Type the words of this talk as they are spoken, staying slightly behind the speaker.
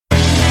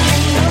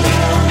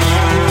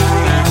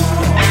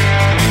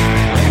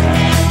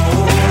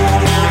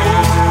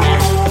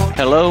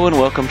Hello and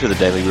welcome to the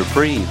Daily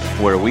Reprieve,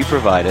 where we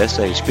provide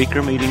essay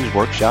speaker meetings,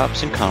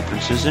 workshops, and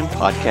conferences in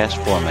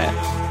podcast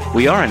format.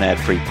 We are an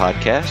ad-free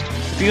podcast.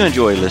 If you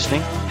enjoy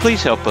listening,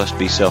 please help us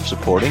be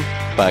self-supporting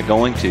by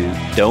going to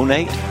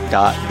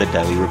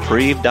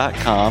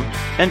donate.thedailyreprieve.com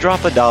and drop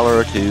 $1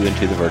 or $2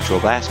 into the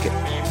virtual basket.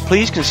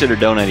 Please consider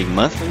donating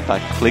monthly by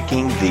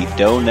clicking the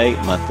Donate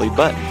Monthly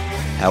button.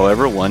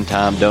 However,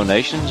 one-time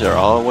donations are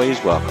always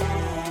welcome.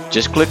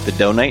 Just click the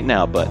Donate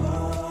Now button.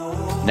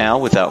 Now,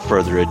 without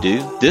further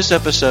ado, this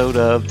episode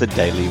of the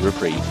Daily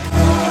Reprieve.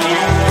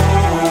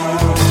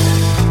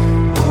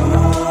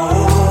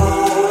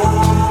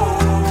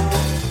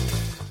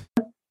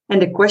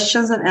 And the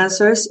questions and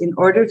answers in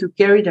order to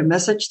carry the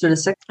message to the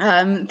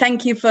second.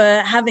 Thank you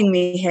for having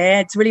me here.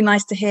 It's really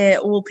nice to hear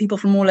all people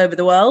from all over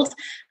the world.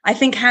 I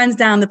think hands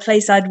down the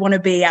place I'd want to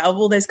be out of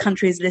all those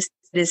countries listed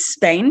is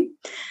Spain.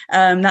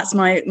 That's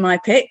my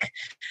pick.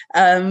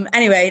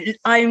 Anyway,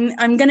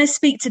 I'm going to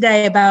speak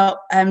today about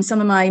some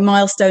of my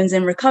milestones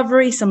in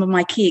recovery, some of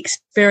my key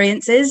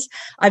experiences.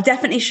 I've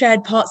definitely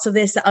shared parts of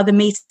this at other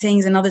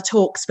meetings and other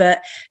talks,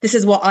 but this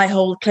is what I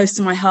hold close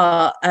to my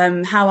heart,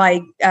 how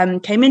I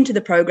came into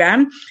the program.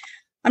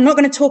 I'm not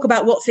going to talk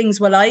about what things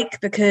were like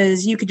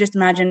because you could just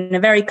imagine a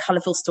very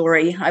colourful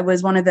story. I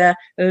was one of the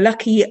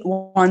lucky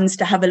ones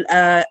to have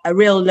a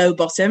real low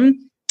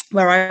bottom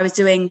where I was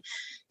doing,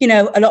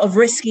 a lot of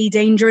risky,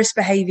 dangerous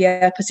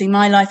behavior, putting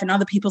my life and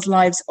other people's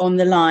lives on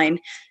the line.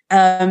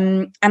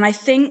 And I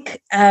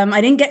think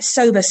I didn't get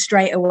sober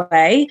straight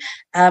away.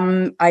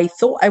 I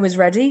thought I was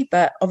ready,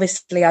 but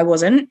obviously I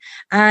wasn't.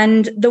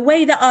 And the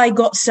way that I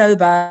got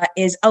sober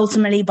is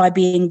ultimately by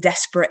being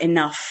desperate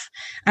enough.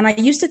 And I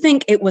used to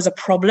think it was a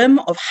problem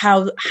of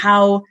how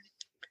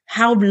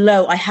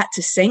low I had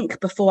to sink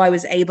before I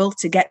was able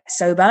to get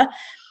sober.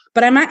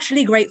 But I'm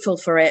actually grateful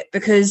for it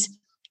because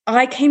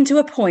I came to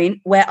a point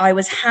where I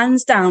was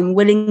hands down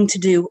willing to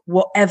do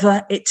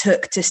whatever it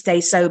took to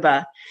stay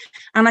sober.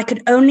 And I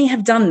could only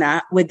have done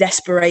that with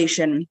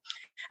desperation.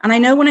 And I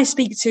know when I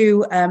speak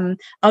to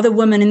other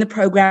women in the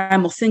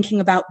program or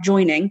thinking about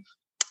joining,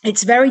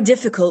 it's very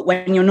difficult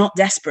when you're not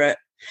desperate.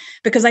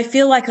 Because I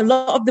feel like a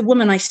lot of the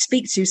women I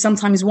speak to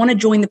sometimes want to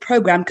join the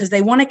program because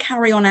they want to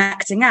carry on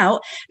acting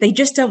out. They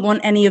just don't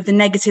want any of the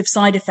negative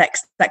side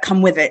effects that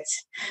come with it.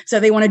 So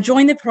they want to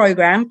join the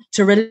program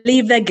to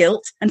relieve their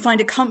guilt and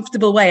find a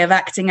comfortable way of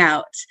acting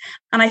out.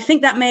 And I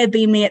think that may have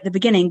been me at the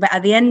beginning, but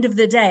at the end of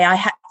the day, I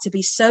had to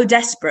be so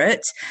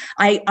desperate.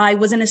 I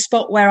was in a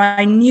spot where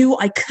I knew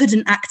I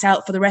couldn't act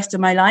out for the rest of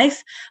my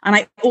life. And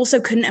I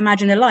also couldn't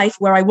imagine a life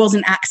where I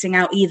wasn't acting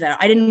out either.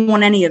 I didn't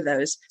want any of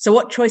those. So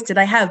what choice did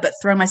I have but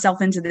throw myself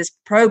into this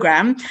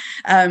program,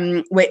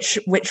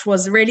 which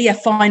was really a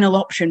final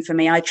option for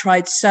me. I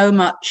tried so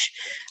much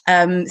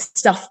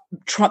stuff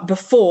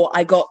before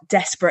I got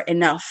desperate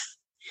enough.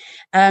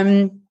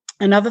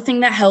 Another thing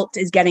that helped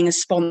is getting a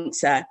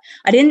sponsor.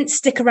 I didn't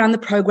stick around the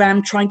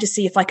program trying to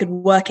see if I could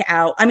work it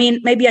out. I mean,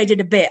 maybe I did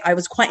a bit. I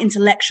was quite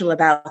intellectual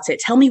about it.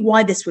 Tell me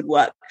why this would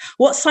work.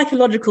 What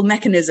psychological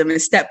mechanism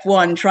is step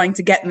one trying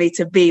to get me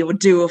to be or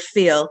do or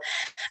feel?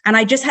 And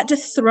I just had to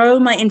throw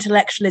my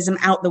intellectualism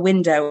out the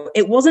window.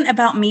 It wasn't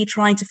about me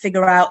trying to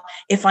figure out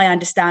if I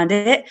understand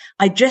it.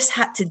 I just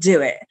had to do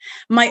it.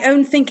 My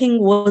own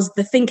thinking was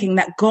the thinking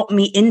that got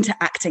me into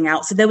acting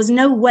out. So there was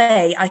no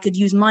way I could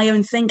use my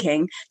own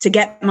thinking to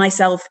get myself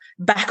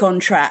back on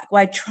track.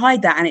 Well, I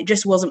tried that and it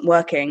just wasn't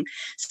working.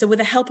 So with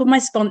the help of my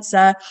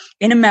sponsor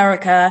in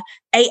America,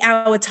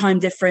 8-hour time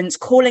difference,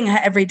 calling her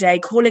every day,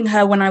 calling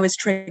her when I was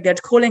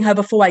triggered, calling her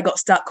before I got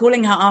stuck,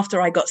 calling her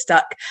after I got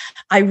stuck,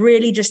 I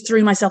really just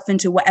threw myself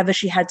into whatever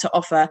she had to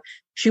offer.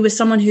 She was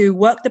someone who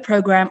worked the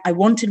program. I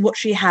wanted what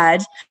she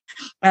had.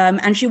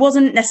 And she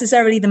wasn't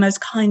necessarily the most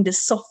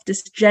kindest,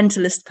 softest,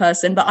 gentlest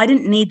person, but I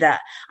didn't need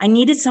that. I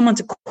needed someone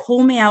to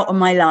call me out on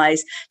my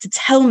lies, to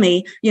tell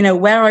me,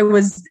 where I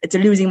was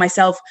deluding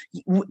myself,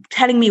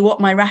 telling me what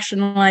my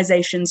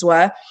rationalizations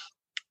were.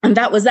 And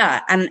that was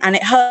that. And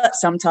it hurt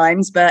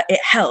sometimes, but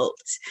it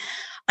helped.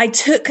 I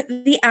took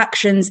the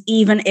actions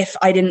even if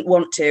I didn't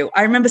want to.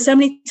 I remember so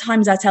many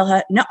times I tell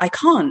her, no, I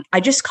can't. I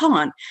just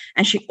can't.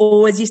 And she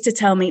always used to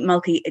tell me,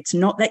 Malki, it's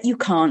not that you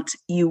can't,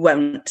 you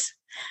won't.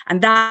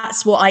 And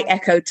that's what I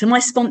echoed to my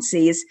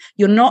sponsees.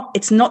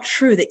 It's not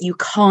true that you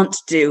can't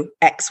do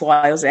X,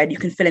 Y, or Z. You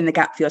can fill in the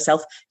gap for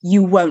yourself.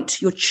 You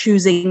won't. You're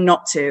choosing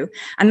not to.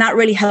 And that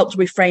really helped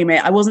reframe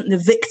it. I wasn't the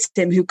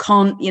victim who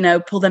can't,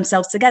 pull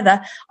themselves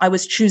together. I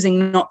was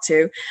choosing not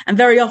to. And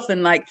very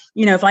often,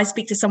 if I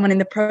speak to someone in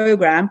the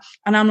program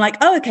and I'm like,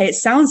 oh, okay, it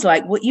sounds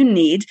like what you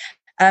need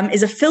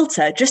is a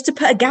filter just to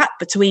put a gap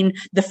between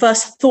the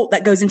first thought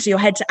that goes into your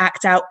head to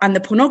act out and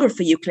the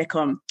pornography you click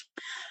on.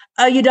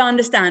 Oh, you don't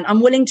understand.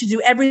 I'm willing to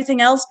do everything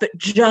else, but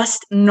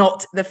just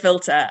not the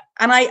filter.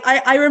 And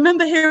I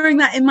remember hearing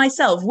that in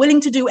myself,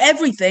 willing to do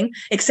everything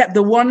except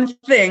the one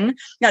thing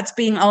that's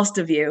being asked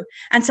of you.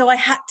 And so I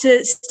had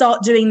to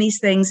start doing these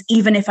things,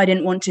 even if I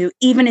didn't want to,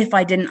 even if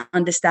I didn't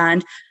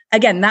understand.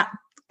 Again, that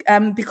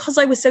because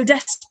I was so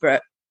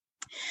desperate.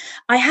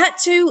 I had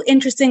to,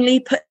 interestingly,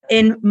 put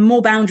in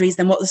more boundaries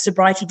than what the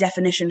sobriety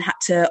definition had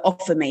to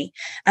offer me.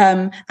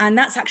 And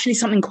that's actually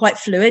something quite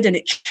fluid, and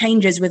it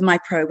changes with my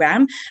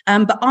program.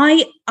 But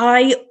I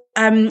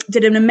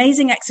did an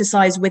amazing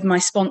exercise with my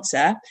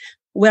sponsor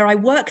where I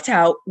worked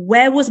out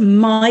where was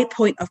my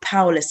point of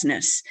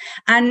powerlessness.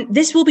 And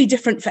this will be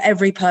different for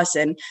every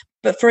person.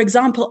 But for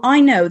example, I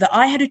know that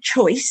I had a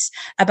choice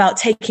about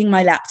taking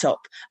my laptop.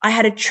 I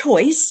had a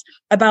choice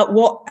about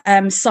what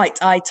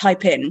site I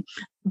type in.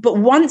 But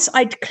once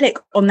I'd click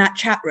on that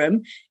chat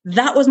room,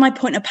 that was my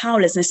point of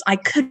powerlessness. I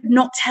could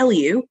not tell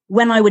you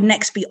when I would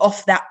next be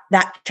off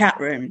that chat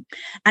room.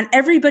 And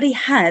everybody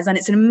has, and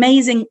it's an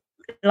amazing,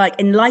 like,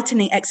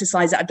 enlightening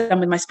exercise that I've done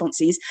with my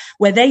sponsees,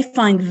 where they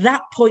find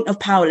that point of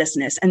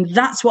powerlessness. And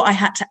that's what I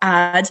had to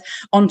add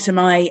onto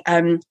my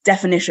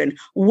definition.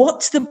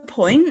 What's the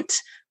point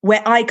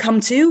where I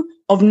come to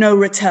of no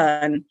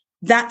return?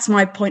 That's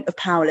my point of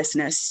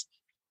powerlessness.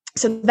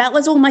 So that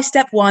was all my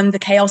step one, the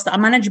chaos, the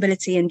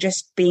unmanageability, and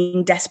just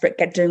being desperate,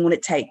 doing what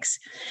it takes.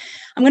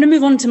 I'm going to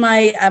move on to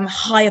my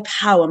higher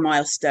power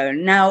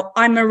milestone. Now,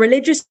 I'm a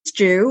religious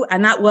Jew,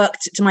 and that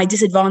worked to my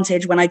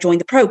disadvantage when I joined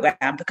the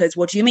program, because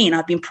what do you mean?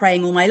 I've been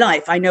praying all my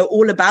life. I know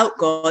all about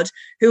God.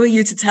 Who are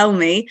you to tell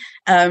me,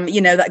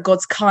 that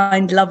God's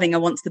kind, loving,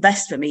 and wants the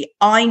best for me?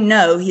 I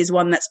know he's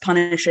one that's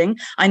punishing.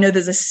 I know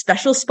there's a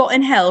special spot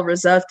in hell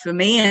reserved for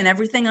me and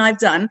everything I've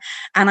done.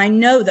 And I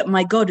know that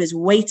my God is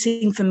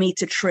waiting for me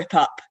to trip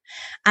up.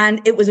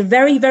 And it was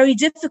very, very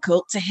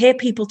difficult to hear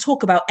people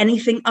talk about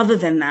anything other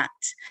than that.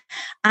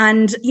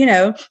 And,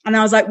 and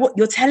I was like, what,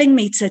 you're telling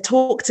me to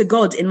talk to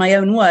God in my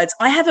own words?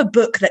 I have a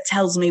book that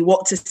tells me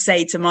what to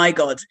say to my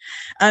God.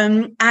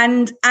 And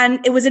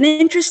it was an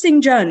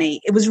interesting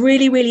journey. It was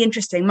really, really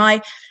interesting.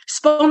 My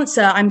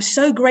sponsor, I'm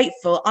so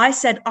grateful. I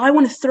said, I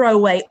want to throw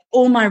away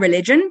all my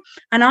religion,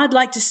 and I'd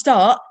like to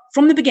start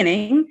from the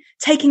beginning,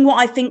 taking what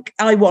I think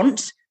I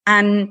want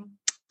and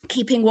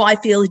keeping what I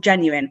feel is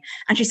genuine.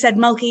 And she said,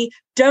 Malki,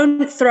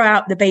 don't throw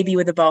out the baby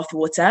with the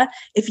bathwater.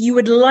 If you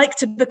would like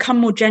to become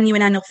more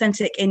genuine and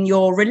authentic in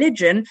your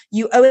religion,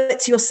 you owe it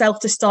to yourself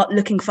to start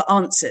looking for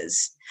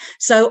answers.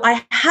 So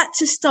I had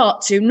to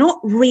start to not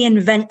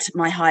reinvent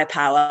my higher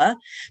power,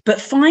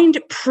 but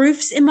find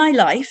proofs in my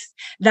life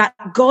that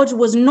God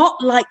was not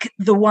like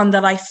the one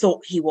that I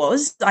thought he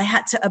was. I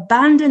had to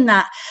abandon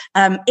that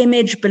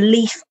image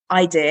belief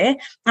idea,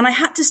 and I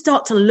had to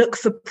start to look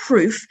for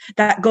proof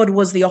that God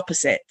was the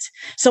opposite.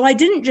 So I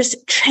didn't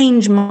just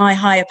change my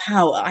higher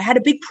power. I had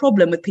a big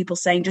problem with people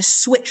saying,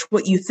 just switch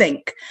what you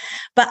think.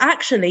 But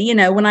actually,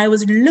 when I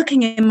was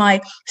looking in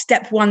my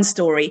step one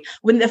story,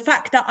 when the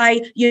fact that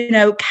I,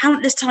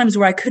 countless times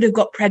where I could have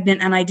got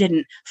pregnant and I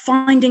didn't,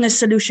 finding a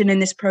solution in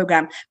this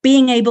program,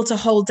 being able to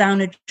hold down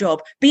a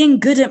job, being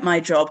good at my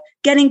job,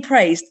 getting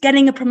praised,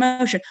 getting a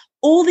promotion,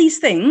 all these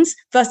things,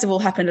 first of all,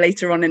 happened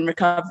later on in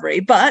recovery,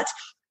 but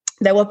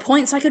there were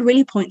points I could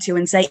really point to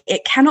and say,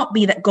 it cannot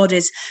be that God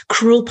is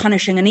cruel,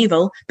 punishing, and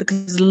evil,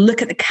 because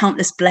look at the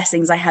countless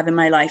blessings I have in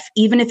my life,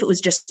 even if it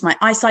was just my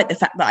eyesight, the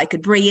fact that I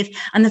could breathe,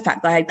 and the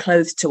fact that I had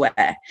clothes to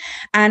wear.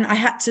 And I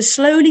had to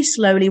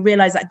slowly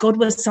realize that God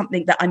was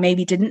something that I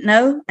maybe didn't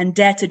know and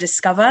dare to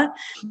discover.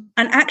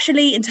 And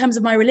actually, in terms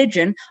of my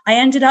religion, I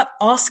ended up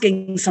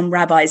asking some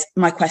rabbis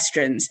my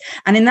questions.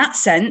 And in that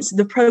sense,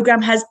 the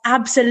program has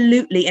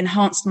absolutely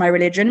enhanced my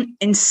religion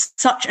in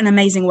such an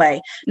amazing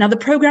way. Now, the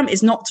program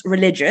is not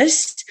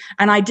religious,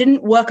 and I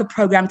didn't work a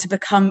program to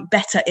become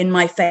better in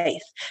my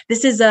faith.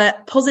 This is a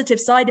positive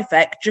side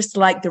effect, just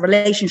like the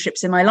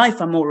relationships in my life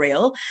are more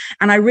real.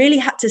 And I really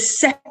had to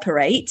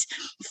separate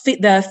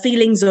the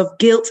feelings of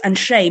guilt and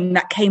shame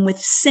that came with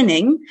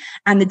sinning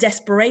and the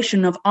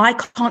desperation of I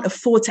can't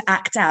afford to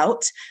act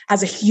out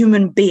as a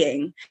human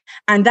being.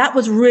 And that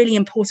was really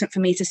important for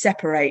me to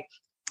separate.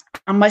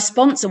 And my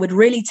sponsor would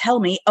really tell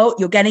me, oh,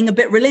 you're getting a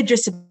bit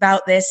religious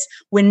about this.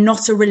 We're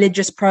not a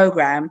religious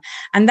program.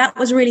 And that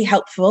was really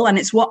helpful. And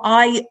it's what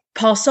I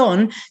pass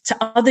on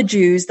to other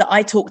Jews that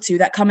I talk to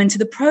that come into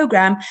the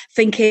program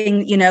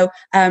thinking,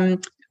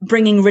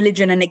 bringing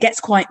religion, and it gets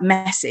quite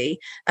messy.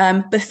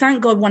 But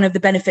thank God, one of the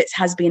benefits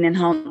has been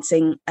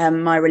enhancing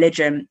my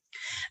religion.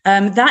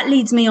 That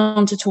leads me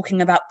on to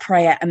talking about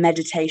prayer and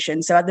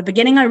meditation. So at the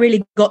beginning, I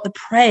really got the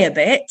prayer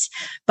bit,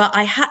 but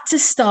I had to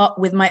start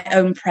with my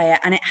own prayer,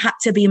 and it had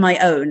to be my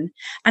own.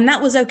 And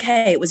that was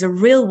okay. It was a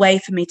real way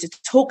for me to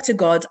talk to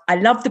God. I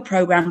love the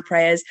program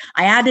prayers.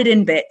 I added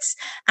in bits.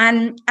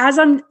 And as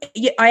I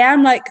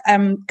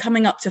am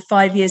coming up to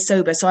 5 years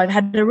sober. So I've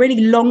had a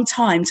really long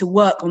time to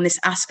work on this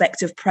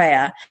aspect of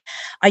prayer.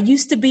 I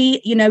used to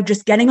be,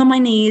 just getting on my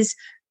knees,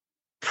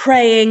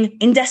 praying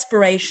in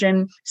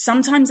desperation.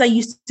 Sometimes I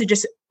used to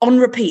just on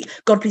repeat,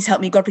 God, please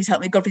help me. God, please help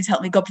me. God, please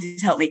help me. God,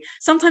 please help me.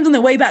 Sometimes on the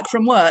way back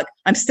from work,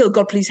 I'm still,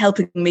 God, please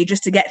helping me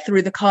just to get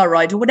through the car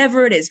ride or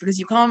whatever it is, because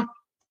you can't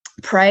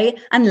pray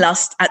and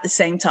lust at the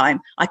same time.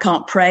 I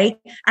can't pray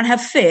and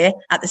have fear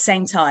at the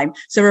same time.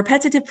 So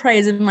repetitive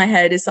prayers in my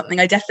head is something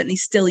I definitely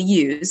still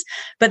use.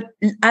 But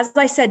as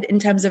I said, in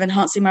terms of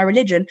enhancing my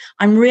religion,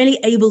 I'm really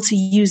able to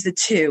use the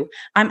two.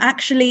 I'm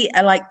actually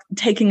like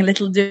doing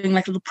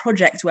like a little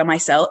project with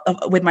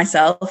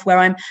myself, where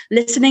I'm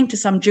listening to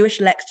some Jewish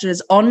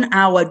lectures on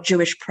our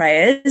Jewish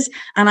prayers.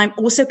 And I'm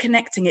also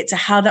connecting it to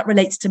how that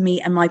relates to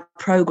me and my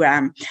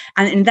program.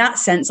 And in that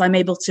sense, I'm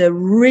able to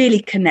really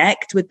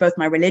connect with both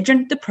my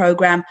religion, the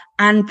program,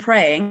 and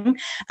praying.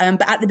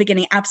 But at the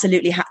beginning,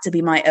 absolutely had to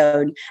be my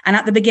own. And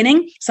at the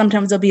beginning,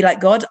 sometimes I'll be like,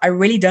 God, I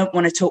really don't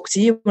want to talk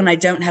to you when I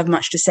don't have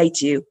much to say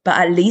to you. But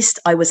at least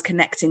I was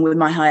connecting with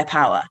my higher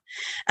power.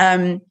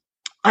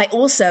 I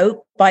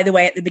also, by the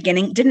way, at the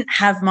beginning, didn't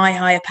have my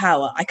higher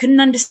power. I couldn't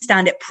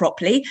understand it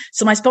properly.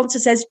 So my sponsor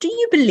says, do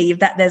you believe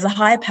that there's a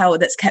higher power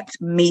that's kept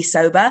me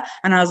sober?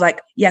 And I was like,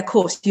 yeah, of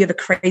course, you have a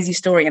crazy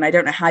story and I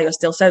don't know how you're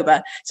still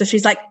sober. So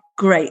she's like,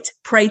 great,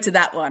 pray to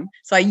that one.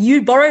 So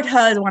you borrowed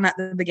her one at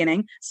the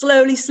beginning,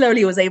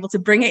 slowly was able to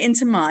bring it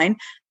into mine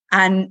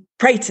and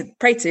pray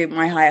to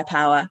my higher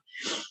power.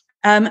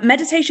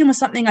 Meditation was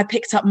something I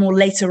picked up more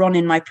later on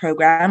in my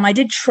program. I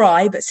did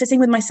try, but sitting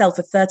with myself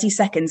for 30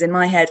 seconds in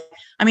my head.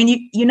 I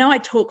mean, you know, I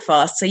talk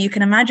fast, so you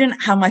can imagine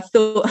how my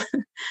thought,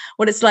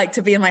 what it's like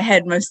to be in my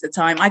head most of the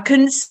time. I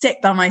couldn't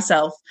sit by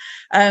myself.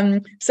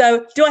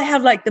 So do I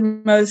have like the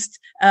most,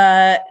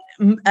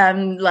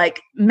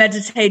 like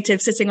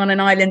meditative sitting on an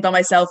island by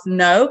myself?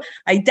 No,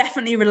 I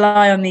definitely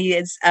rely on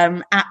these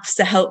apps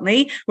to help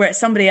me, where it's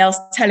somebody else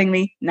telling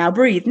me, now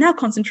breathe, now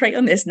concentrate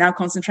on this, now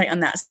concentrate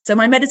on that. So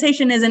my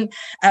meditation isn't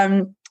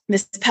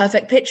this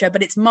perfect picture,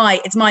 but it's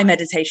my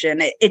meditation.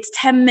 It's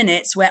 10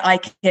 minutes where I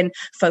can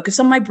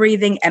focus on my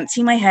breathing,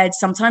 empty my head.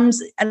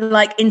 Sometimes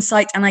like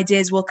insight and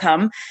ideas will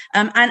come.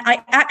 And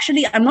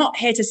I'm not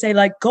here to say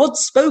like God's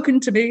spoken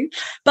to me,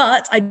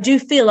 but I do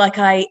feel like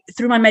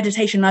through my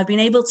meditation, I've been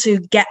able to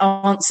get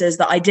answers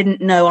that I didn't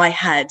know I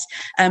had.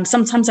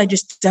 Sometimes I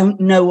just don't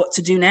know what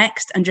to do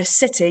next, and just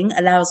sitting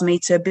allows me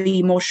to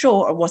be more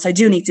sure of what I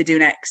do need to do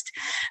next.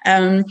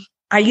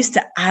 I used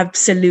to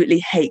absolutely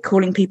hate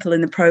calling people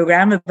in the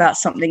program about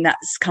something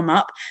that's come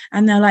up.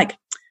 And they're like,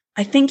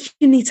 I think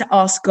you need to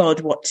ask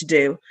God what to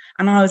do.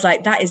 And I was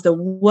like, that is the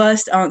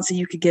worst answer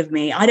you could give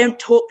me. I don't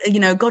talk,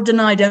 God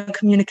and I don't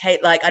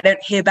communicate, like I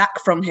don't hear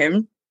back from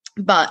him.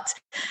 But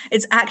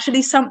it's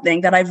actually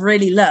something that I've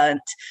really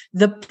learned.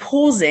 The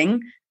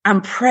pausing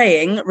and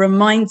praying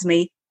reminds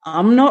me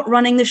I'm not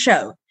running the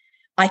show.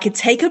 I could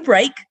take a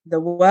break. The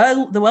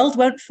world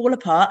won't fall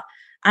apart.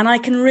 And I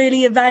can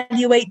really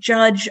evaluate,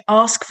 judge,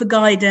 ask for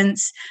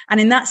guidance. And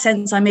in that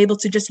sense, I'm able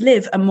to just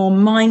live a more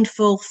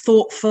mindful,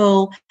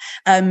 thoughtful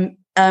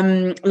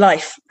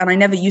life. And I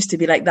never used to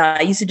be like that.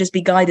 I used to just be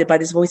guided by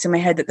this voice in my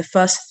head that the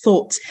first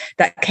thought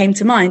that came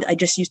to mind, I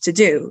just used to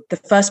do. The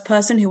first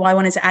person who I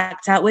wanted to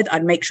act out with,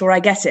 I'd make sure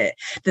I get it.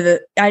 I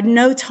had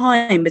no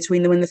time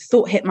between when the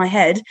thought hit my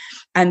head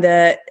and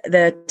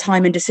the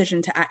time and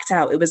decision to act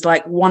out. It was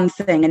like one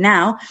thing. And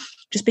now,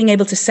 just being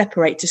able to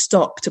separate, to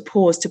stop, to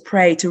pause, to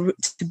pray, to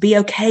be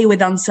okay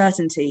with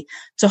uncertainty,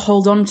 to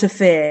hold on to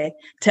fear,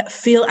 to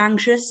feel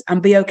anxious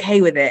and be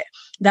okay with it.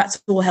 That's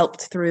all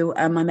helped through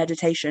my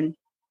meditation.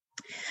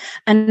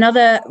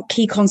 Another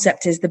key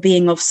concept is the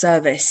being of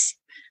service.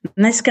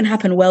 And this can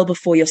happen well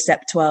before your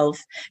step 12.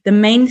 The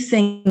main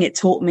thing it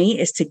taught me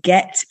is to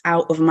get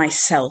out of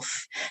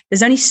myself.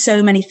 There's only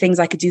so many things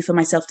I could do for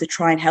myself to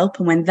try and help.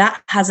 And when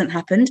that hasn't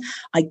happened,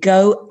 I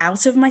go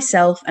out of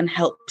myself and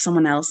help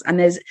someone else.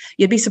 And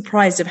you'd be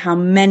surprised of how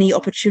many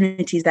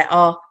opportunities there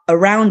are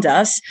around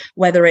us,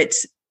 whether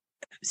it's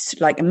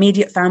like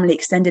immediate family,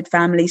 extended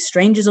family,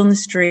 strangers on the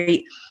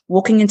street,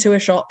 walking into a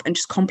shop and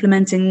just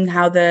complimenting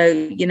how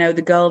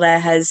the girl there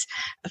has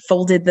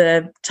folded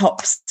the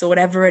tops or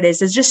whatever it is.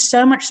 There's just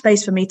so much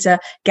space for me to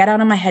get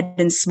out of my head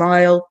and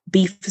smile,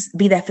 be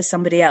there for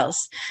somebody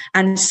else.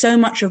 And so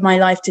much of my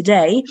life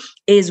today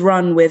is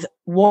run with,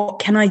 what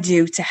can I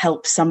do to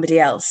help somebody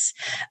else?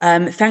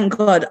 Thank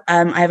God,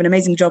 I have an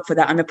amazing job for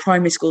that. I'm a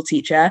primary school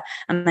teacher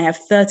and I have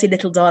 30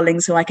 little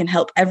darlings who I can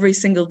help every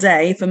single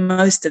day for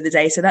most of the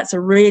day. So that's a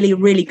really,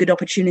 really good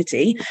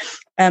opportunity.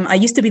 I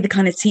used to be the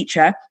kind of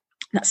teacher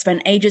that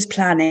spent ages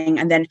planning,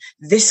 and then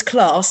this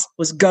class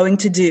was going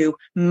to do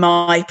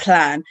my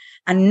plan.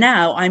 And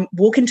now I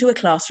walk into a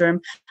classroom,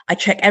 I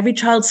check every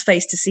child's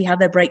face to see how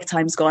their break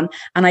time's gone,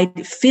 and I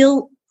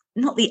feel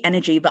not the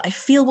energy, but I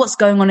feel what's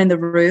going on in the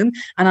room.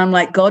 And I'm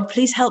like, God,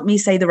 please help me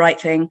say the right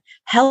thing.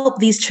 Help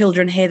these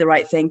children hear the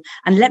right thing.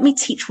 And let me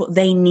teach what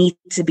they need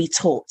to be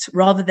taught,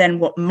 rather than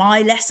what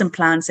my lesson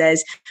plan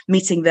says,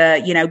 meeting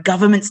the,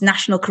 government's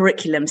national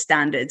curriculum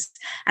standards.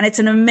 And it's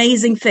an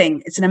amazing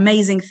thing. It's an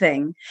amazing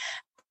thing.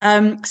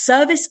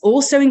 Service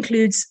also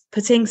includes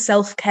putting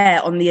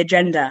self-care on the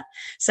agenda.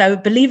 So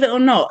believe it or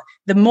not,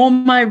 the more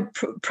my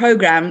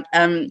program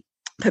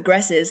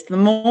progresses, the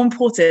more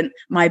important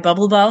my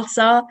bubble baths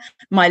are,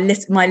 my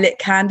lit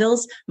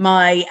candles,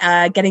 my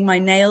getting my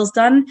nails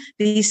done.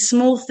 These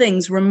small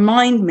things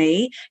remind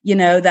me,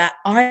 that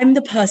I'm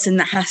the person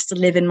that has to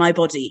live in my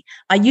body.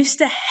 I used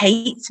to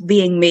hate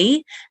being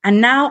me,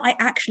 and now I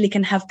actually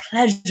can have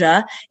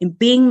pleasure in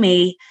being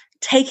me,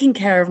 taking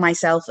care of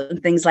myself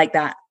and things like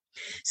that.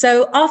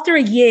 So after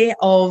a year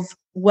of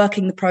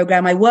working the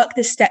program, I worked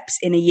the steps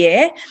in a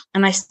year,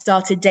 and I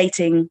started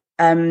dating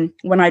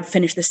when I'd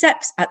finished the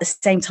steps at the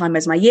same time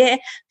as my year.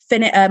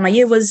 My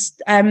year was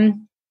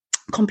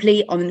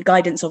complete on the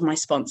guidance of my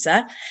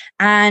sponsor,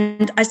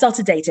 and I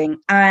started dating.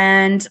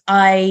 And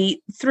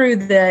through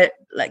the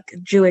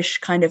Jewish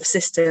kind of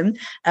system,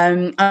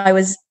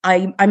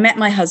 I met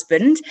my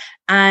husband,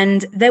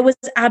 and there was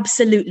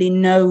absolutely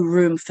no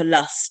room for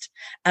lust.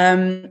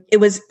 It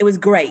was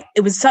great.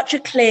 It was such a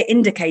clear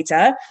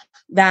indicator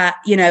that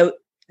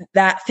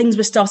that things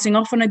were starting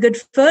off on a good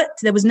foot.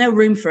 There was no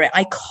room for it.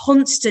 I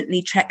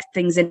constantly checked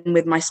things in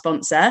with my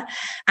sponsor,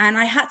 and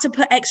I had to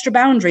put extra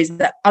boundaries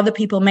that other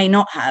people may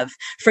not have.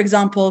 For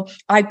example,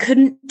 I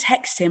couldn't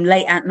text him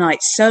late at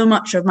night. So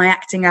much of my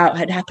acting out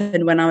had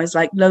happened when I was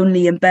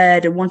lonely in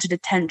bed and wanted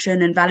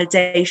attention and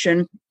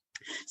validation.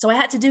 So I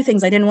had to do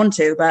things I didn't want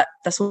to, but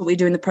that's what we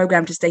do in the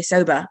program to stay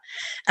sober.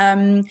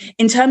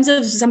 In terms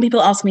of, some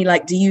people ask me,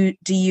 do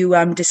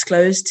you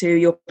disclose to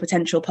your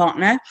potential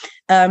partner?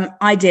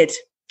 I did.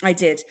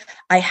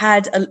 I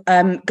had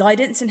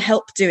guidance and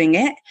help doing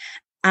it.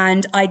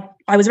 And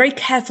I was very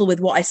careful with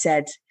what I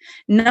said.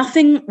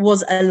 Nothing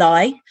was a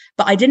lie,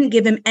 but I didn't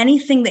give him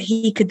anything that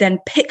he could then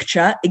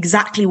picture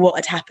exactly what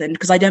had happened,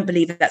 because I don't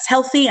believe that that's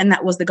healthy. And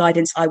that was the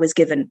guidance I was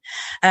given.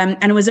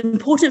 And it was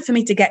important for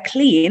me to get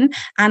clean.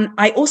 And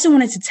I also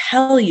wanted to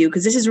tell you,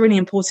 because this is really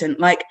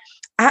important,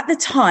 at the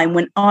time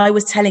when I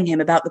was telling him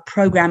about the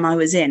program I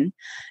was in,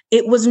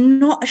 it was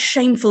not a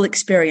shameful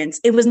experience.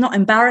 It was not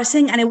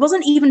embarrassing, and it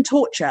wasn't even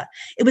torture.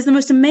 It was the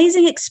most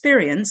amazing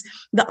experience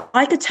that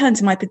I could turn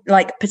to my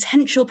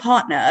potential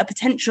partner,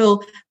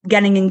 potential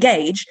getting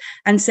engaged,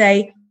 and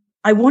say,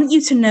 I want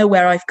you to know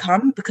where I've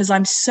come, because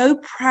I'm so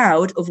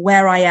proud of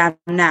where I am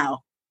now.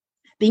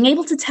 Being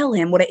able to tell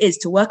him what it is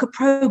to work a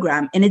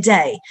program in a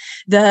day,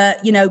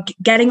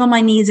 getting on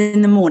my knees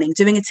in the morning,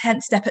 doing a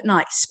 10th step at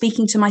night,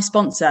 speaking to my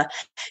sponsor,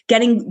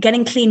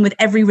 getting clean with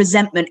every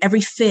resentment,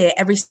 every fear,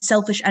 every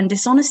selfish and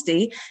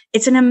dishonesty.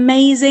 It's an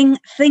amazing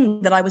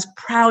thing that I was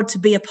proud to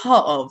be a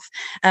part of.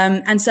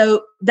 And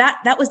so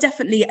that was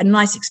definitely a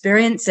nice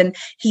experience. And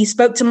he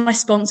spoke to my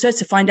sponsor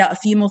to find out a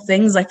few more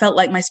things. I felt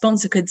like my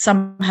sponsor could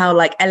somehow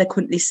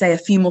eloquently say a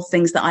few more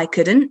things that I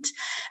couldn't.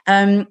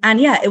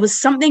 And yeah, it was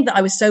something that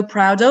I was so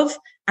proud of,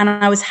 and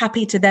I was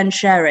happy to then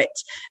share it.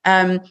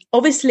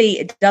 Obviously,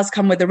 it does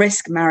come with a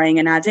risk, marrying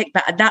an addict.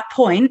 But at that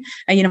point,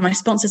 my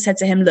sponsor said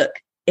to him, look,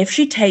 if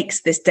she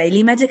takes this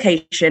daily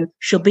medication,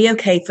 she'll be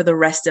okay for the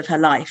rest of her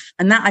life.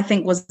 And that, I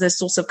think, was the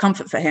source of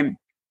comfort for him.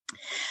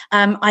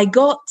 I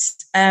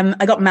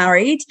got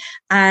married,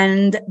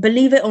 and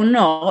believe it or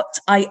not,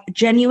 I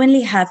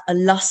genuinely have a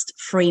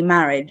lust-free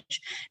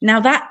marriage. Now,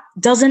 that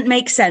doesn't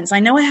make sense. I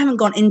know I haven't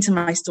gone into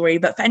my story,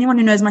 but for anyone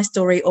who knows my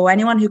story, or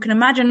anyone who can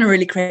imagine a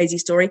really crazy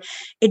story,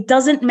 it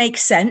doesn't make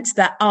sense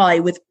that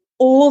with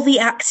all the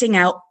acting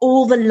out,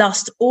 all the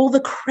lust, all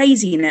the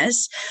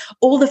craziness,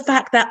 all the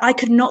fact that I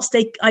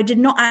did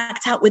not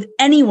act out with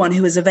anyone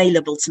who was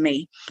available to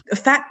me. The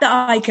fact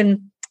that I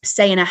can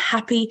stay in a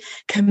happy,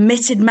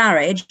 committed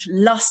marriage,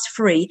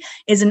 lust-free,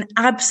 is an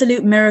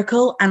absolute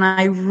miracle. And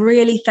I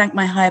really thank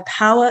my higher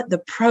power, the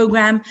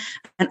program,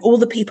 and all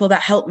the people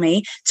that helped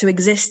me to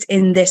exist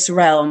in this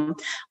realm.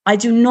 I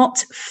do not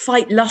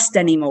fight lust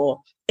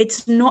anymore.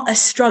 It's not a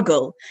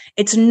struggle.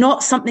 It's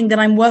not something that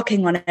I'm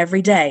working on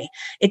every day.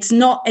 It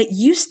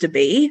used to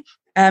be.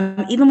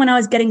 Even when I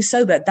was getting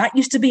sober, that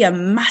used to be a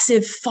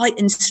massive fight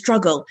and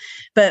struggle.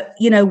 But,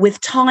 with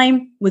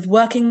time, with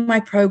working my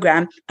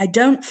program, I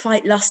don't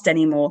fight lust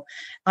anymore.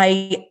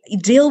 I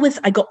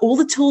got all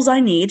the tools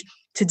I need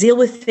to deal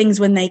with things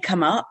when they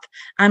come up.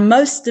 And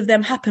most of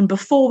them happen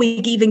before we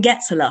even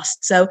get to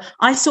lust. So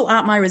I sort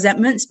out my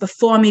resentments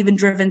before I'm even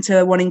driven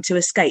to wanting to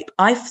escape.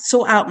 I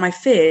sort out my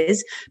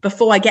fears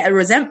before I get a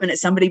resentment at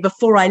somebody,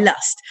 before I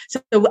lust.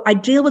 So I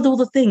deal with all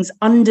the things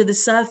under the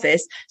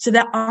surface so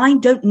that I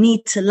don't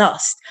need to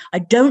lust. I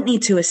don't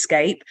need to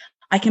escape.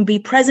 I can be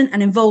present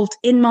and involved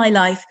in my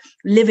life,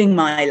 living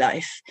my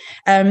life.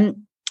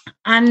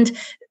 And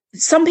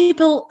some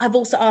people have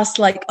also asked,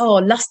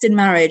 lust in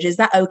marriage, is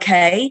that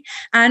okay?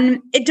 And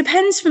it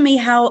depends for me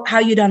how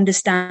you'd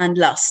understand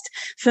lust.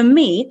 For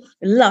me,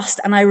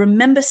 lust, and I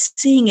remember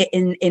seeing it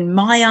in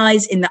my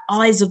eyes, in the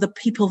eyes of the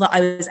people that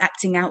I was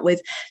acting out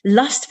with,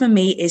 lust for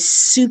me is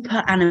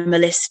super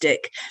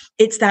animalistic.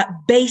 It's that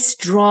base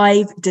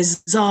drive,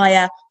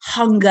 desire,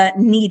 hunger,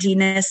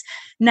 neediness.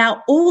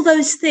 Now, all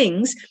those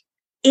things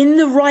in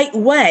the right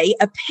way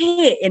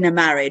appear in a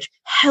marriage,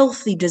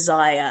 healthy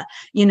desire,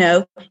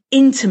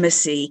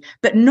 intimacy,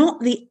 but not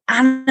the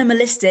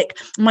animalistic.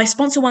 My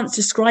sponsor once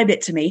described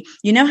it to me.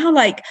 You know how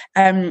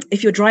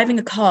if you're driving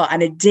a car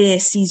and a deer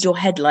sees your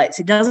headlights,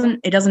 it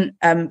doesn't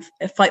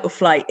fight or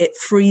flight, it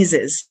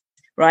freezes,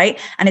 right?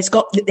 And it's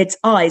got its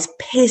eyes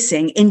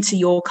piercing into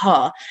your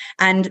car.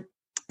 And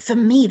for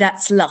me,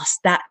 that's lust,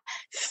 that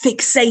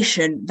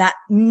fixation, that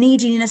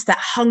neediness, that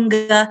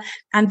hunger,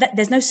 and that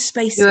there's no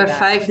space. You have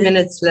 5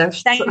 minutes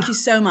left. Thank you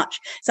so much.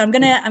 So I'm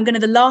gonna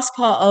the last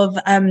part of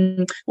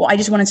what I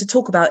just wanted to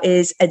talk about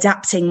is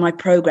adapting my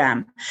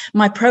program.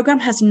 My program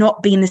has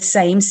not been the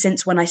same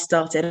since when I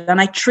started, and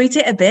I treat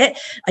it a bit.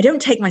 I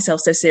don't take myself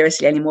so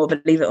seriously anymore,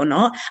 believe it or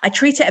not. I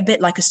treat it a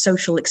bit like a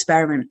social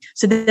experiment.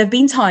 So there have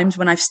been times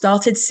when I've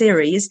started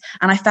series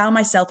and I found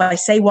myself, I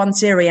say one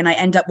series and I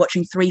end up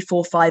watching 3,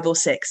 4, 5, or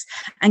 6.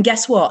 And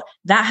guess what?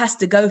 That has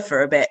to go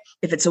for a bit.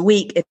 If it's a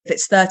week, if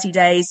it's 30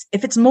 days,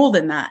 if it's more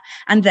than that.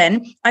 And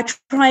then I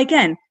try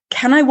again.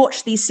 Can I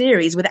watch these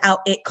series without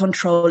it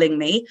controlling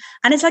me?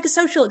 And it's like a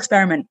social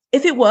experiment.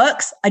 If it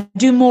works, I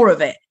do more of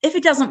it. If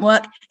it doesn't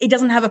work, it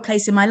doesn't have a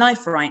place in my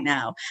life right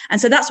now. And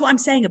so that's what I'm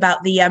saying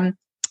about the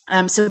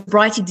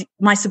sobriety,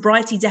 my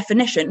sobriety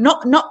definition.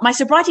 Not my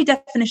sobriety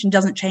definition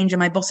doesn't change in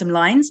my bottom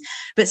lines,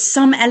 but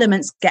some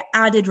elements get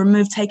added,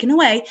 removed, taken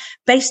away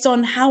based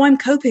on how I'm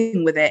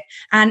coping with it.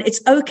 And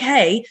it's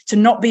okay to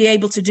not be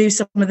able to do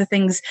some of the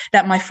things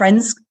that my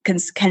friends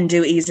can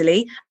do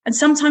easily. And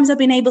sometimes I've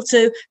been able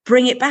to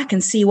bring it back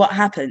and see what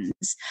happens.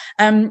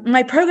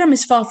 My program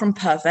is far from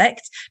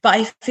perfect, but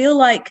I feel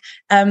like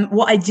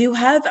what I do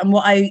have and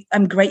what I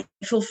am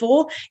grateful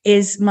for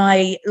is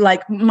my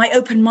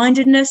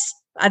open-mindedness,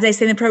 as I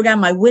say in the program,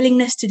 my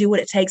willingness to do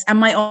what it takes, and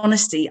my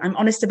honesty. I'm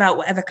honest about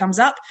whatever comes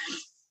up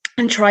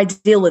and try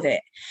to deal with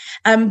it.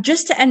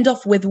 Just to end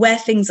off with where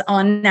things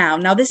are now.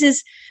 Now, this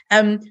is,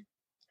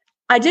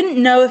 I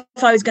didn't know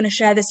if I was going to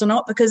share this or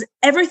not, because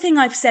everything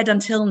I've said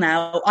until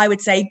now, I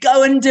would say,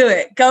 go and do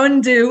it. Go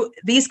and do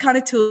these kind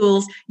of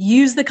tools.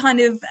 Use the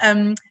kind of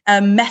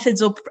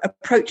methods or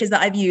approaches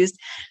that I've used.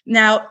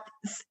 Now,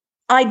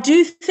 I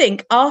do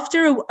think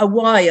after a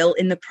while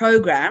in the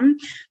program,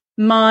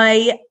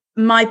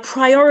 my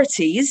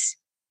priorities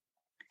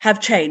have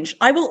changed.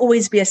 I will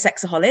always be a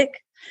sexaholic.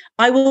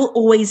 I will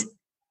always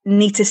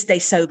need to stay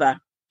sober.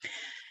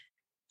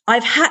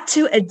 I've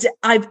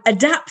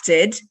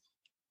adapted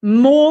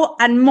more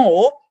and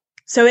more.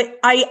 So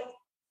you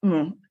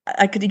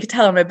could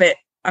tell I'm a bit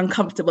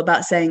uncomfortable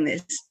about saying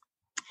this.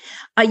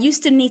 I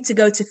used to need to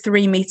go to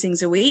 3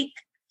 meetings a week.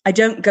 I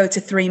don't go to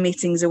 3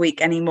 meetings a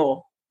week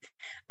anymore.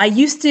 I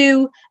used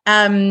to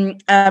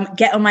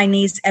get on my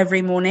knees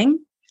every morning.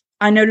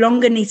 I no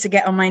longer need to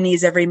get on my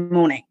knees every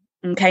morning.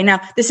 Okay. Now,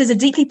 this is a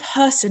deeply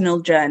personal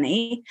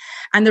journey.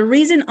 And the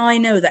reason I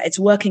know that it's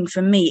working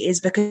for me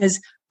is because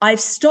I've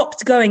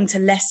stopped going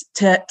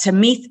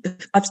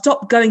I've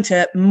stopped going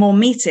to more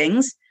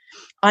meetings.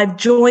 I've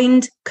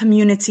joined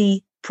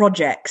community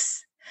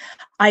projects.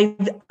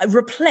 I've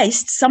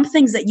replaced some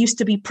things that used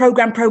to be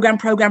program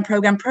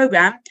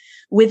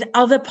with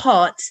other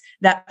parts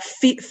that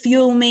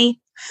fuel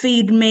me,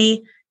 feed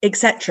me,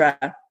 etc.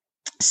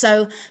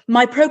 So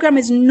my program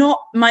is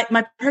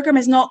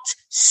not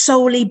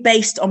solely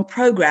based on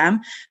program,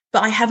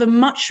 but I have a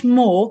much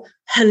more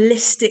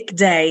holistic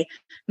day,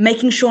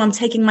 making sure I'm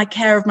taking my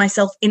care of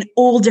myself in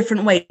all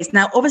different ways.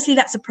 Now, obviously,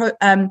 that's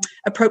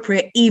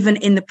appropriate even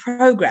in the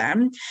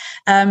program.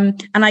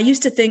 And I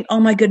used to think, oh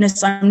my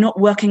goodness, I'm not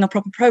working a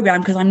proper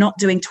program because I'm not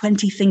doing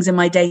 20 things in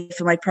my day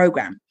for my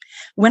program.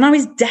 When I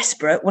was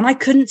desperate, when I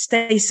couldn't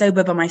stay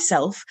sober by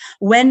myself,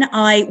 when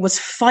I was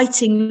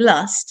fighting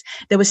lust,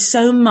 there was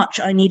so much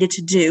I needed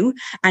to do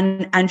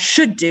and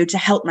should do to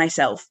help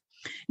myself.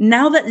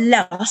 Now that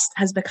lust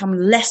has become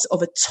less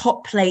of a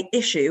top plate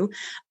issue,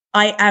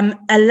 I am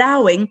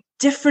allowing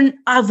different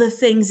other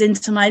things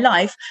into my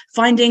life,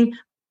 finding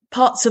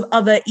parts of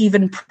other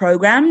even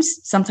programs,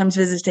 sometimes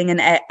visiting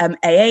an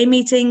AA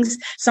meetings,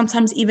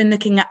 sometimes even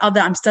looking at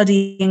I'm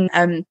studying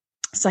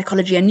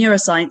psychology and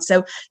neuroscience.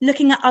 So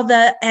looking at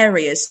other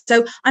areas.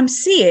 So I'm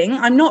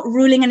not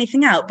ruling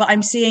anything out, but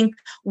I'm seeing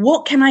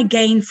what can I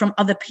gain from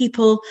other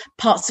people,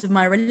 parts of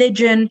my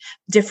religion,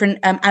 different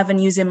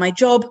avenues in my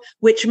job,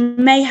 which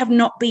may have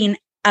not been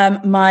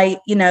my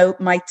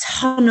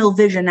tunnel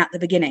vision at the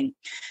beginning.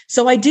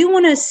 So I do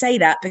want to say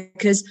that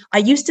because I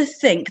used to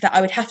think that I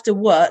would have to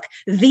work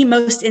the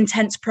most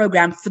intense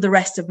program for the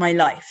rest of my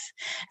life.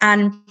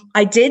 And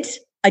I did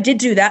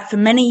do that for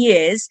many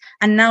years,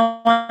 and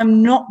now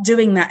I'm not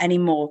doing that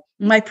anymore.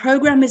 My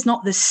program is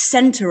not the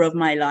center of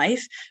my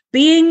life.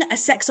 Being a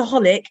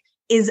sexaholic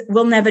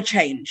will never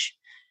change.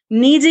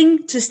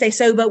 Needing to stay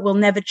sober will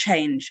never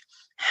change.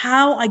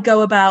 How I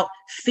go about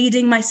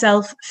feeding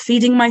myself,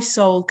 feeding my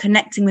soul,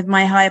 connecting with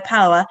my higher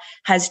power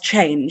has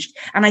changed.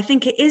 And I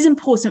think it is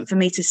important for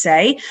me to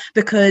say,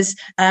 because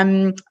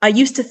I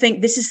used to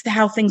think this is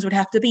how things would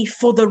have to be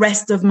for the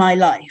rest of my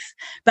life.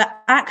 But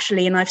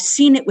actually, and I've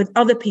seen it with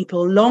other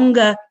people,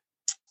 longer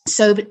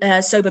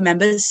sober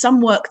members.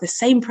 Some work the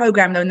same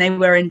program when they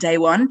were in day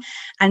one,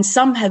 and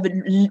some have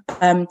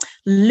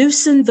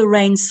loosened the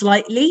reins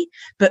slightly,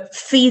 but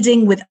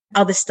feeding with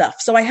other stuff.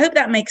 So I hope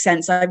that makes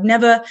sense. I've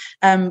never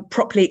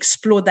properly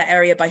explored that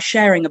area by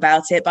sharing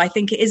about it, but I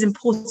think it is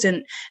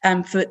important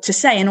to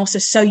say, and also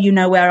so you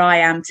know where I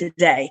am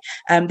today.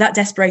 That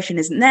desperation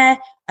isn't there,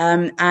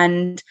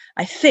 and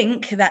I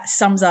think that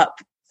sums up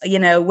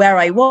where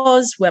I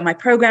was, where my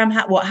program,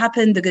 what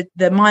happened,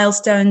 the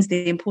milestones,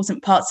 the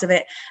important parts of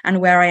it, and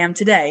where I am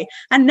today.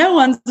 And no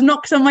one's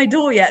knocked on my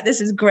door yet.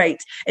 This is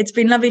great. It's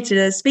been lovely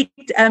to speak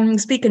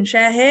and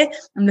share here.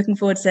 I'm looking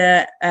forward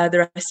to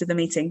the rest of the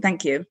meeting.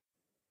 Thank you.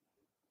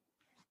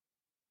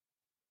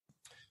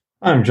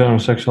 I'm John, a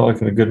sexaholic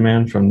and a good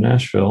man from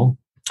Nashville.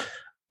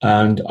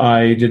 And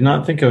I did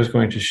not think I was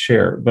going to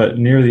share, but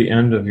near the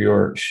end of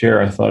your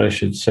share, I thought I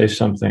should say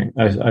something.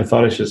 I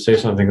thought I should say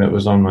something that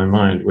was on my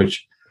mind,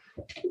 which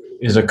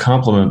is a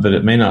compliment, but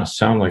it may not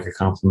sound like a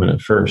compliment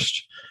at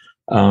first.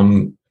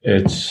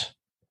 It's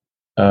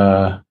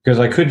because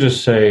I could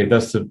just say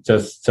that's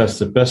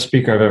the best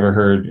speaker I've ever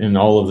heard in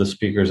all of the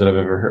speakers that I've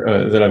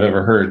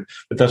ever heard.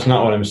 But that's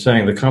not what I'm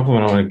saying. The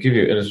compliment I want to give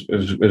you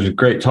is a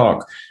great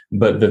talk.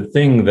 But the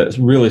thing that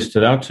really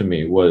stood out to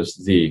me was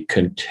the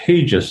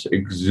contagious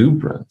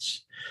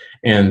exuberance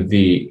and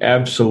the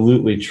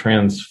absolutely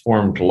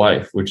transformed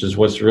life, which is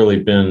what's really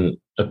been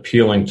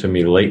appealing to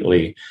me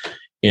lately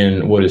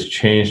in what has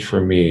changed for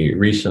me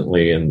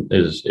recently, and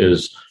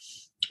is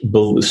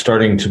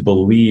starting to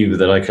believe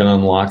that I can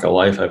unlock a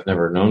life I've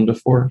never known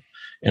before.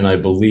 And I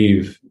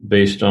believe,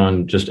 based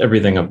on just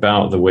everything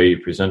about the way you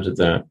presented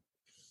that,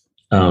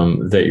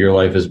 that your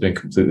life has been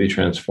completely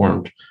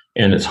transformed.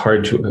 And it's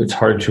hard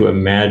to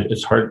imagine. I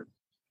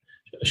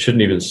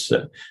shouldn't even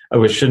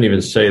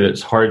say that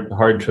it's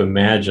hard to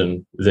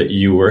imagine that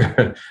you were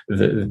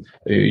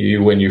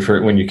when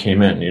you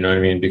came in. You know what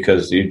I mean?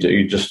 Because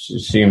you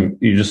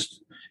just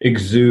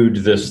exude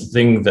this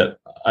thing that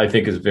I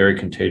think is very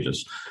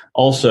contagious.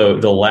 Also,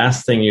 the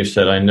last thing you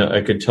said,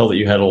 I could tell that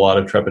you had a lot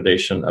of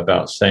trepidation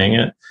about saying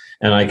it,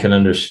 and I can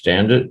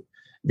understand it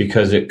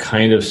because it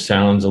kind of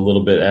sounds a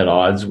little bit at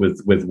odds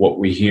with what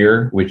we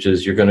hear, which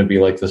is you're going to be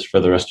like this for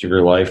the rest of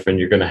your life, and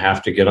you're going to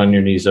have to get on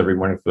your knees every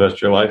morning for the rest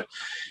of your life.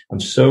 I'm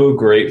so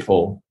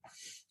grateful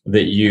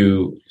that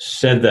you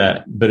said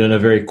that, but in a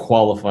very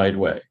qualified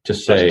way to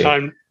say,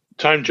 time,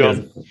 John.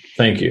 Yeah,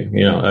 thank you.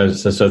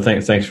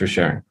 Thanks for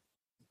sharing.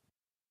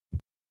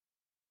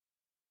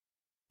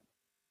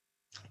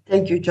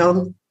 Thank you,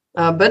 John.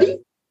 Buddy?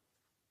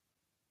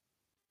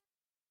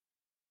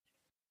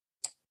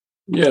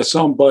 Yes,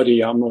 I'm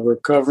Buddy. I'm a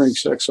recovering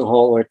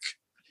sexaholic.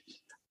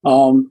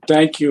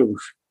 Thank you.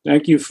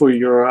 Thank you for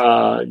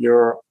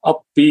your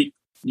upbeat,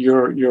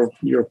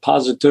 your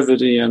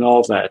positivity and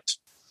all that.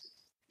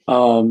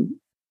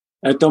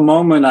 At the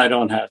moment, I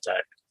don't have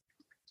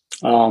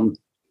that.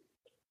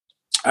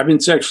 I've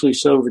been sexually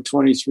sober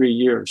 23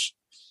 years,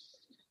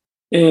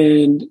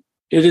 and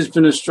it has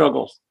been a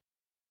struggle.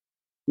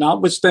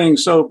 Not with staying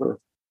sober,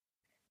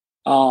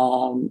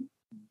 but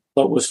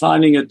with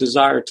finding a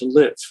desire to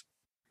live.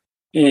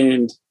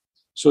 And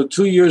so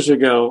 2 years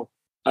ago,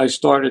 I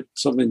started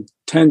some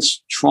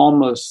intense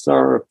trauma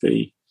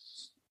therapy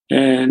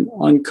and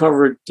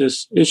uncovered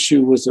this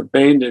issue with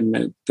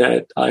abandonment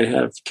that I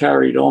have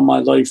carried all my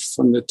life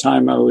from the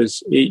time I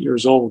was 8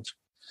 years old,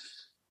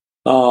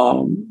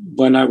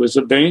 when I was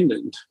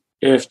abandoned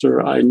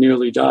after I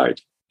nearly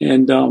died.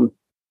 And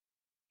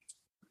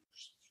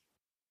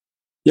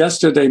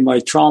yesterday, my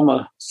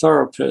trauma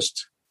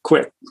therapist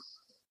quit.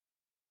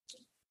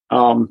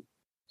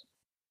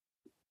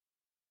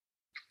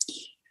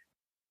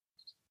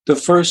 The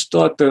first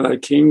thought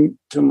that came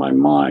to my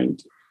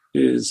mind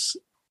is,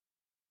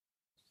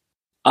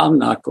 I'm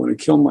not going to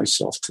kill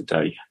myself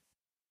today.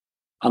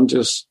 I'm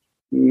just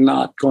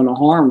not going to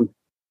harm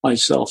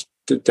myself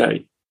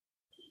today.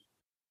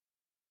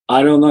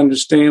 I don't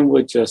understand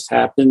what just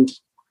happened,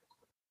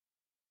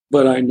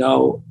 but I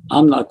know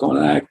I'm not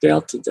going to act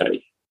out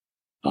today.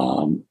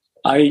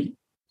 I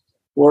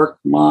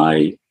worked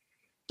my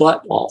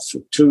butt off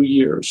for 2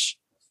 years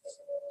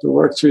to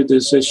work through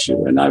this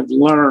issue, and I've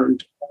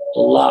learned a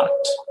lot.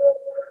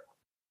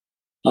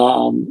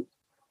 And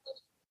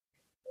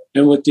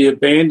with the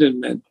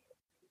abandonment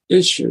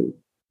issue,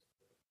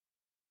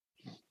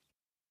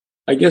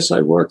 I guess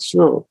I worked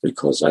through it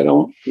because I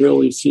don't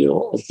really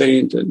feel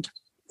abandoned.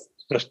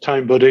 That's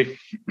time, Buddy.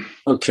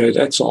 Okay,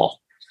 that's all.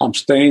 I'm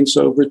staying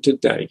sober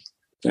today.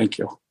 Thank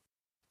you.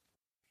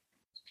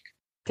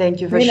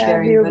 Thank you for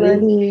sharing,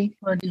 Buddy.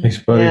 Thanks,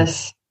 Buddy.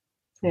 Yes.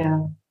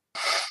 Yeah.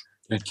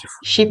 Thank you.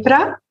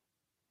 Shipra?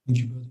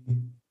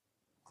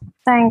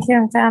 Thank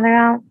you,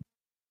 Talia.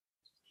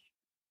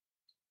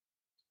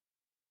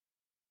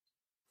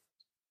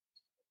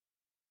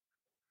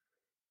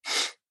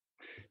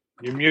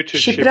 You're muted,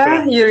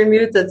 Shipra, you're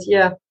muted.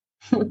 Yeah.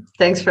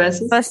 Thanks,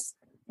 Francis.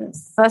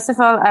 First of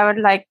all, I would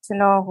like to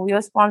know who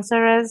your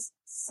sponsor is.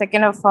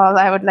 Second of all,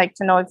 I would like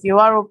to know if you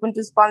are open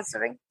to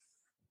sponsoring,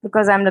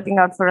 because I'm looking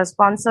out for a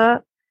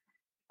sponsor.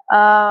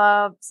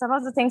 Some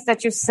of the things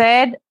that you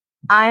said,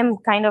 I'm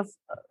kind of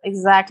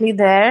exactly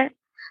there.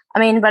 I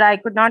mean, but I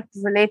could not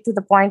relate to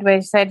the point where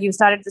you said you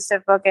started the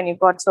step work and you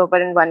got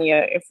sober in 1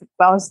 year. If it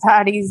was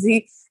that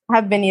easy,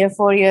 I've been here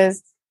 4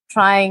 years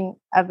trying.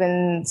 I've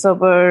been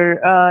sober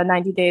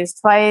 90 days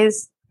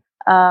twice,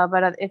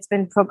 but it's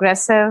been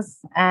progressive.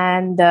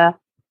 And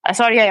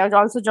sorry, I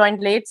also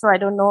joined late, so I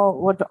don't know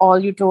what all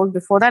you told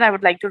before that. I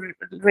would like to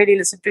really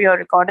listen to your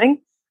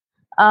recording.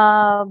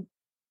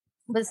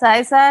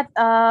 Besides that,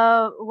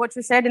 what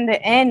you said in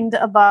the end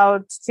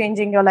about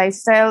changing your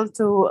lifestyle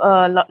to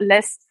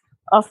less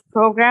of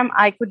program,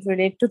 I could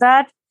relate to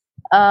that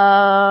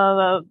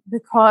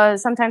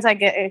because sometimes I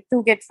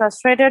get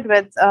frustrated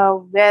with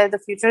where the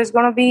future is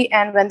going to be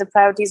and when the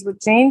priorities would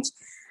change.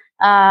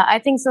 I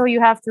think so. You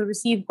have to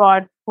receive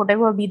God,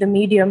 whatever be the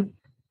medium.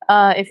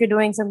 If you're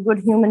doing some good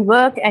human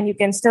work and you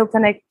can still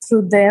connect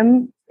through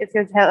them, if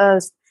you're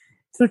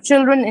through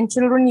children, in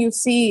children you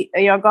see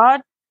your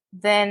God,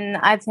 then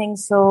I think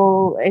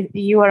so. If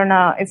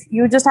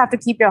you just have to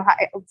keep your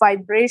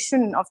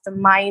vibration of the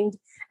mind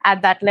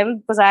at that level,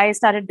 because I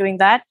started doing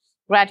that.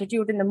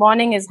 Gratitude in the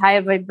morning is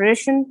higher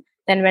vibration.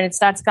 Then when it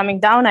starts coming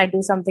down, I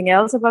do something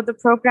else about the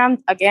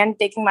program. Again,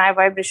 taking my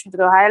vibration to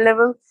the higher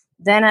level.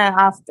 Then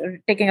after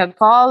taking a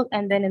call,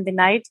 and then in the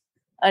night,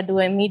 do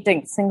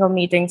a single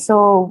meeting.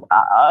 So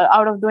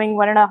out of doing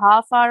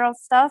 1.5 hour of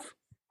stuff,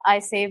 I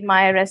save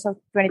my rest of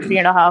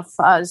 23.5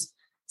 hours.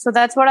 So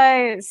that's what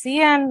I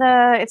see, and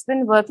it's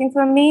been working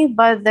for me.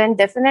 But then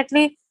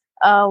definitely,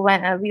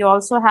 when we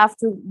also have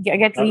to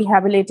get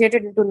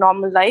rehabilitated into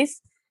normal life.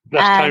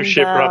 Last time,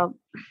 Shipra.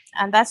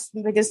 And that's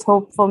the biggest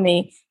hope for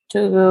me,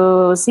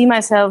 to see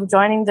myself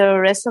joining the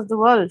rest of the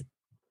world.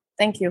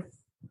 Thank you.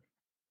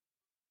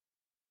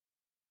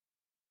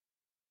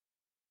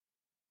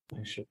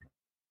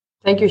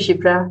 Thank you,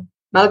 Shipra.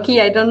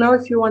 Malki, I don't know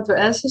if you want to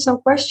answer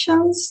some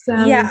questions.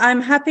 Yeah, I'm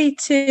happy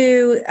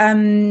to.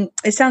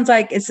 It sounds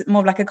like it's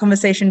more like a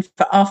conversation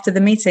for after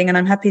the meeting, and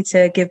I'm happy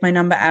to give my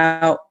number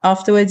out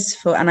afterwards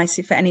and I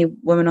see for any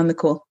women on the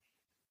call.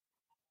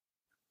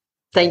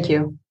 Thank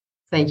you.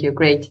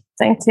 Great.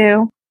 Thank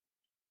you.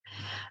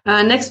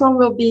 Next one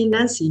will be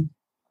Nancy.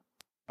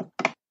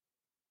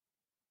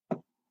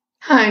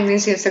 Hi, I'm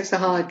Nancy, a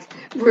sexaholic.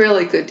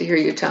 Really good to hear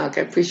you talk.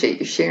 I appreciate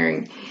you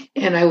sharing.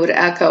 And I would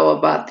echo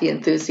about the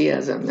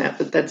enthusiasm.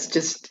 That's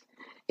just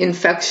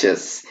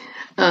infectious.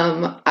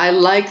 I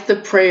like the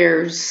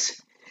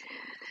prayers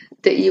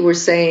that you were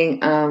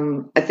saying.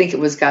 I think it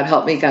was God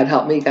help me, God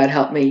help me, God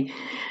help me.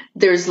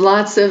 There's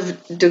lots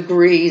of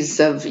degrees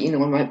of,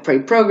 when I pray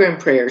program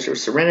prayers or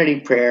serenity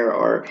prayer,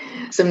 or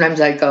sometimes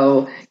I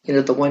go,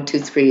 the 1, 2,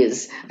 3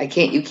 is I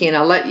can't, you can't,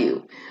 I'll let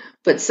you.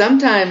 But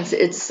sometimes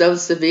it's so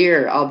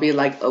severe, I'll be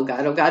like, oh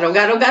God, oh God, oh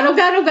God, oh God, oh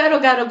God, oh God, oh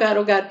God, oh God,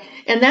 oh God.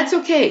 And that's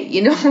okay,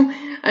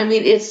 I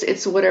mean,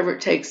 it's whatever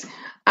it takes.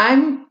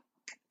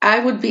 I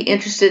would be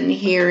interested in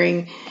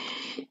hearing,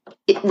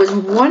 it was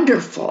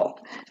wonderful,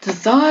 the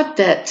thought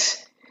that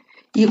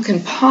you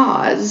can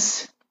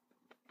pause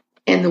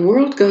and the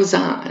world goes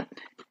on,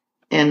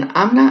 and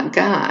I'm not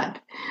God.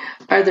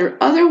 Are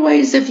there other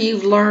ways if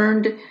you've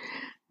learned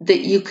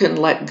that you can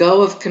let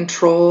go of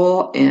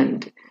control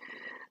and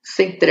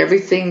think that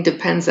everything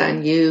depends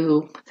on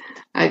you?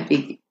 I'd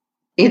be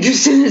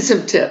interested in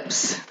some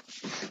tips.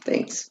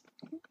 Thanks.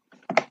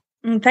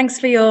 Thanks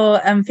for your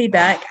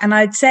feedback. And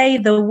I'd say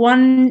the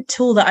one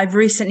tool that I've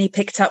recently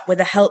picked up with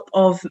the help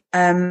of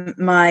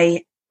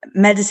my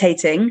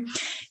meditating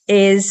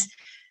is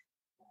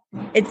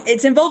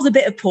it involves a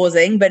bit of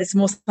pausing, but it's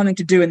more something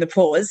to do in the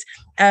pause,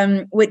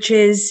 which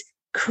is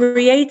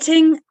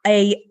creating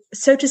a,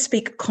 so to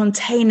speak,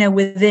 container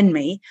within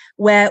me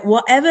where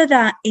whatever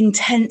that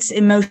intense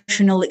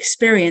emotional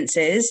experience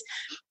is,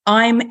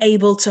 I'm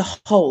able to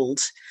hold.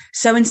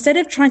 So instead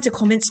of trying to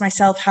convince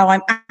myself how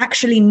I'm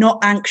actually not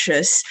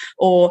anxious,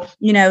 or,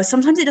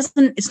 sometimes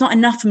it's not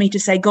enough for me to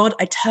say, God,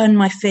 I turn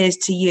my fears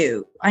to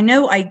you. I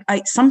know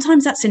I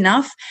sometimes that's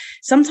enough.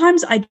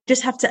 Sometimes I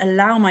just have to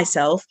allow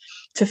myself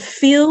to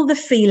feel the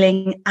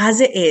feeling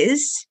as it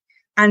is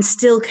and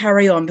still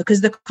carry on,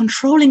 because the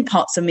controlling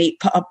part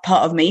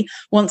of me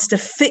wants to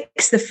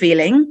fix the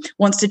feeling,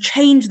 wants to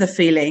change the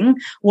feeling,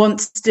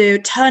 wants to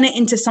turn it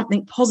into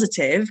something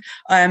positive,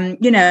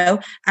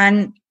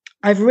 and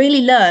I've really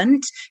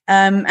learned,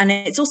 and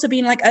it's also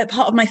been like a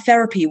part of my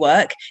therapy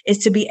work, is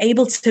to be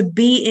able to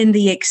be in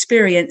the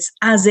experience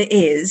as it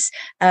is.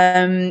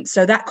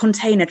 So that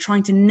container,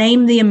 trying to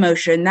name the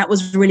emotion, that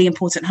was really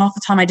important. Half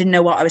the time I didn't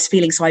know what I was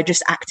feeling, so I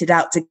just acted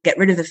out to get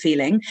rid of the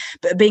feeling.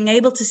 But being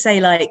able to say,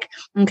 like,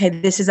 okay,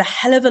 this is a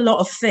hell of a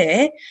lot of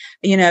fear,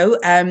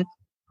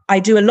 I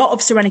do a lot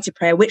of serenity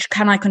prayer. Which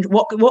can I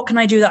what can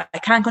I do that I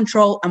can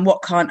control, and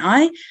what can't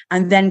I?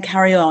 And then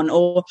carry on.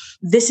 Or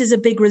this is a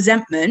big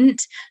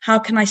resentment. How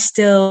can I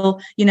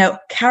still,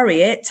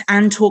 carry it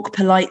and talk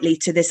politely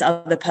to this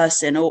other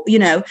person? Or,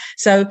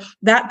 so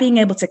that being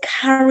able to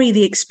carry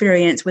the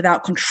experience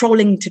without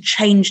controlling to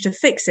change to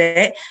fix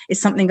it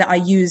is something that I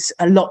use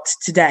a lot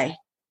today.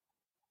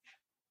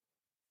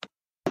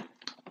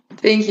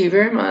 Thank you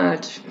very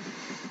much.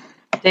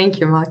 Thank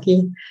you,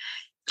 Malki.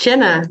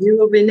 Jenna, you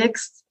will be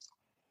next.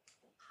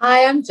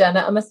 Hi, I'm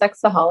Jenna. I'm a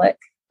sexaholic.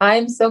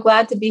 I'm so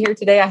glad to be here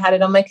today. I had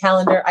it on my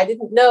calendar. I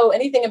didn't know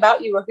anything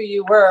about you or who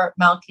you were,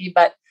 Malki,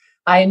 but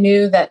I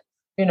knew that,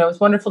 it was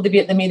wonderful to be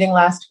at the meeting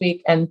last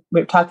week, and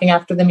we were talking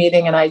after the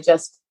meeting, and I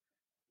just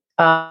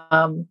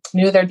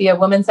knew there'd be a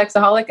woman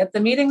sexaholic at the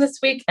meeting this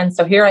week. And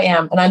so here I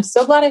am. And I'm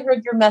so glad I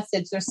heard your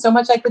message. There's so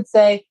much I could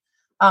say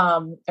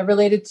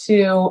related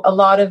to a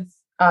lot of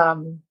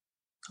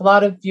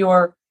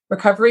your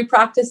recovery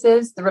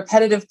practices. The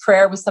repetitive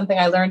prayer was something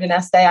I learned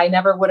in SA. I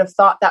never would have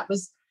thought that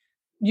was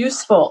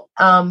useful.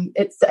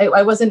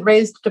 I wasn't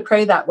raised to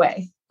pray that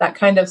way. That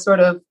kind of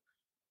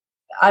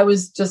I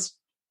was just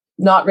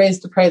not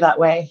raised to pray that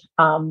way.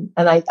 And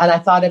I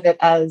thought of it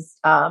as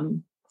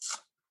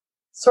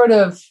sort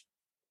of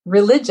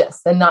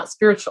religious and not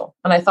spiritual.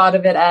 And I thought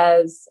of it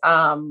as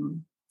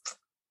kind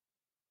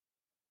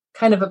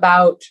of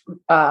about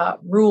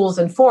rules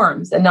and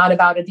forms and not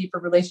about a deeper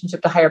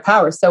relationship to higher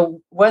power.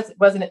 So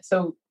wasn't it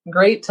so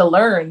great to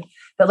learn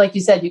that, like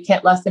you said, you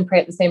can't lust and pray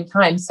at the same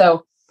time?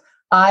 So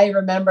I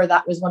remember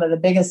that was one of the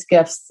biggest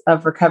gifts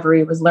of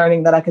recovery, was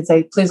learning that I could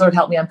say, please, Lord,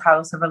 help me, I'm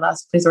powerless over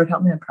lust. Please, Lord,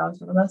 help me, I'm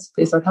powerless over lust.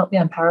 Please, Lord, help me,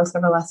 I'm powerless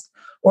over lust,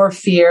 or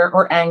fear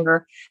or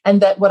anger.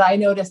 And that what I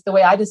noticed, the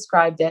way I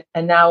described it,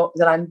 and now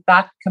that I'm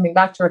coming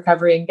back to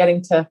recovery and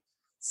getting to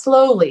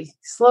slowly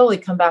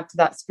come back to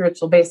that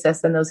spiritual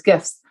basis and those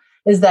gifts,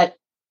 is that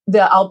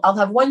I'll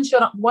have one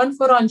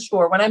foot on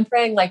shore. When I'm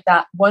praying like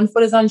that, one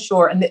foot is on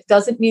shore, and it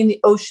doesn't mean the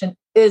ocean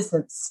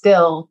isn't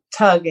still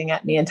tugging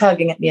at me and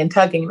tugging at me and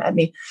tugging at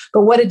me.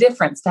 But what a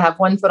difference to have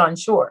one foot on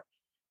shore.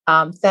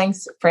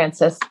 Thanks,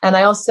 Francis. And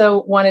I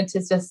also wanted to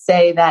just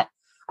say that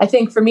I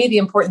think for me, the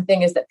important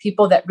thing is that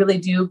people that really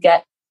do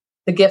get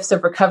the gifts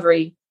of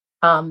recovery,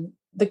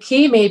 the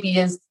key maybe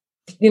is,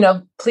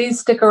 please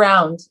stick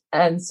around,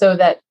 and so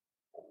that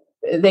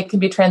they can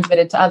be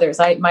transmitted to others.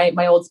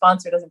 My old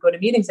sponsor doesn't go to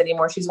meetings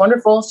anymore. She's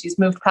wonderful. She's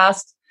moved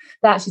past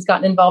that. She's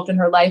gotten involved in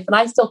her life, and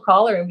I still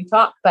call her and we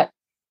talk, but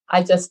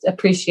I just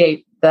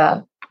appreciate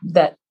that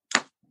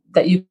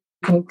you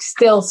can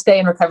still stay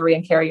in recovery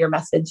and carry your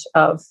message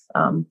of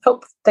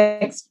hope.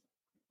 Thanks.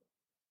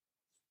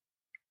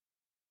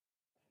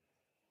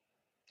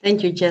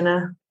 Thank you,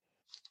 Jenna.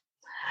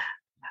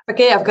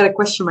 Okay, I've got a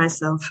question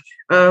myself.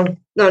 No,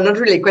 not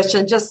really a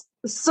question, just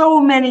so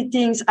many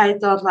things I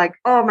thought like,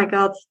 oh my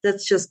God,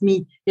 that's just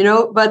me,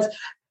 but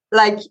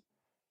like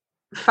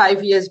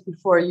 5 years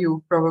before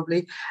you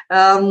probably.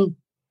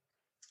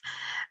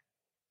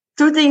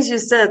 Two things you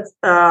said.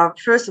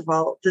 First of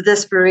all, the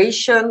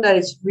desperation that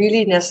is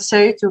really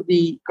necessary to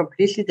be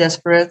completely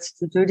desperate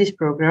to do this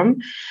program.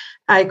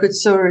 I could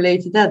so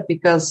relate to that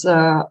because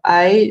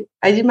I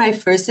did my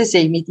first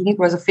SA meeting. It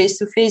was a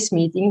face-to-face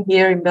meeting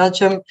here in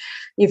Belgium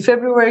in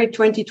February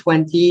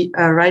 2020,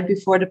 right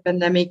before the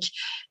pandemic.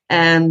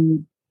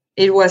 And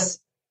it was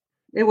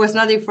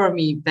nothing for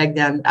me back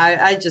then.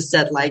 I just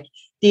said, like,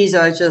 these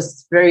are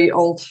just very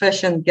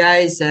old-fashioned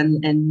guys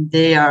and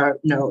they are,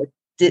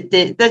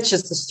 that's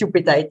just a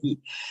stupid idea.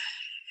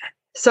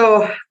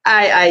 So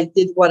I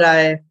did what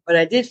I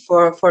did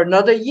for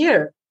another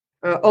year.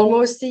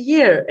 Almost a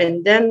year.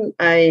 And then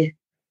I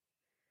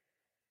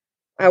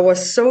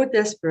was so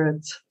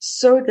desperate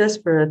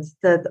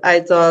that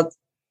I thought,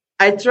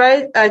 I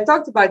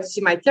talked about this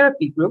in my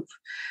therapy group.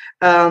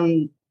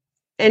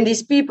 And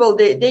these people,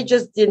 they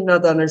just did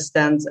not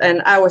understand.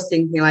 And I was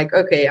thinking like,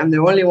 okay, I'm the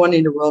only one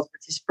in the world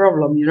with this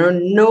problem.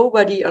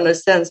 Nobody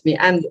understands me.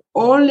 I'm the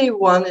only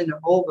one in the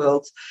whole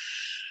world.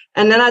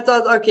 And then I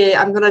thought, okay,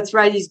 I'm going to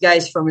try these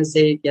guys from SA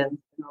again.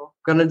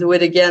 Going to do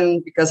it again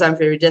because I'm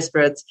very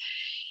desperate.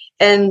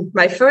 And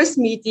my first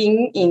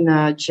meeting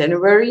in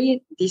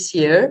January this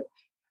year,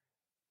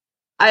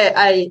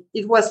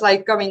 it was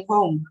like coming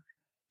home.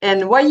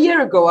 And 1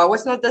 year ago, I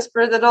was not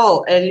desperate at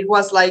all. And it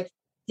was like,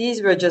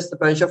 these were just a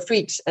bunch of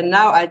freaks. And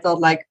now I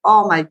thought like,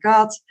 oh my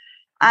God,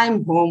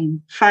 I'm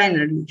home.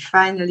 Finally.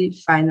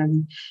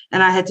 And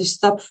I had to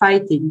stop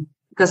fighting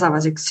because I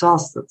was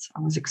exhausted.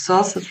 I was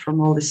exhausted from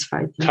all this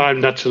fighting.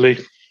 Time, Natalie.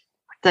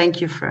 Thank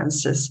you,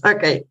 Francis.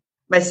 Okay.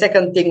 My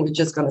second thing, we're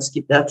just going to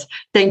skip that.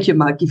 Thank you,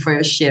 Malki, for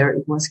your share.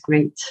 It was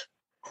great.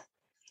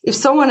 If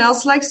someone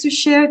else likes to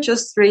share,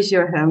 just raise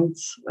your hand,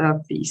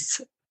 please.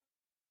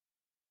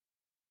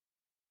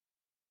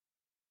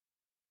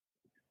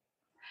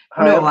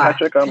 Hi, Noah,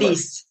 Patrick.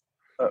 please.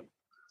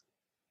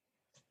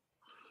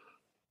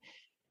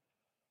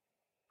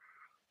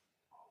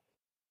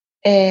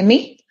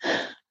 Me?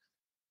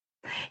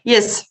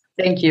 Yes,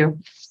 thank you.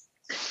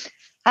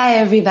 Hi,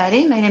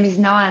 everybody. My name is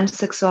Noah. I'm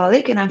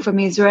sexaholic, and I'm from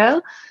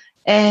Israel.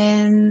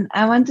 And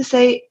I want to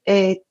say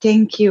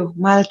thank you,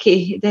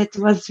 Malki. That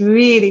was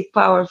really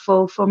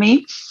powerful for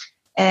me.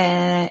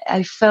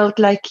 I felt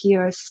like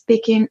you're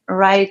speaking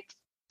right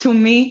to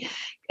me.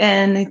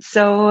 And it's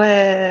so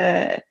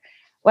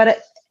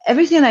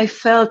everything I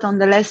felt on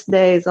the last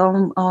days,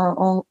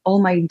 all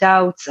my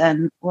doubts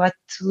and what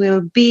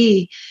will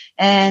be,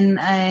 and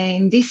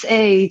in this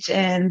age,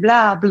 and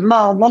blah, blah,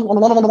 blah, blah,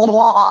 blah, blah,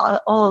 blah,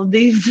 all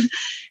these.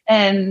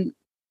 And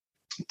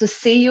to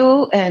see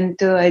you and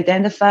to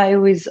identify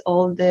with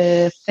all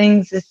the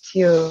things that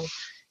you're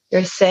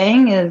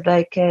saying is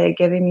like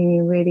giving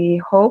me really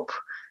hope,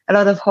 a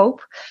lot of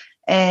hope.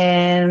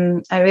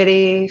 And I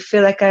really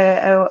feel like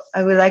I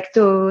would like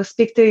to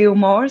speak to you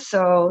more.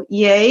 So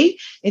yay!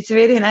 It's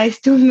really nice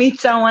to meet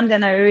someone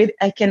that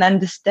I can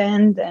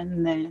understand,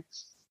 and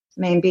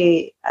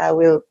maybe I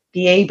will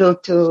be able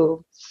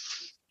to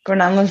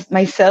pronounce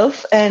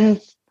myself.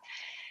 And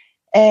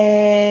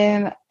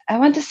I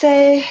want to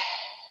say,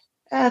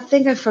 I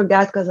think I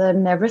forgot because I've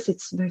never.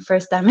 It's my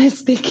first time I'm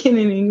speaking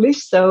in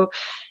English. So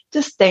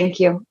just thank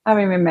you. I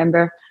will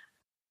remember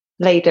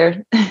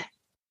later.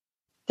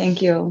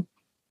 Thank you.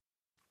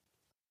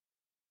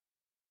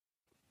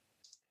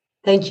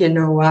 Thank you,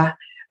 Noah.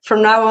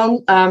 From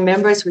now on,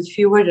 members with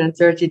fewer than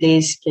 30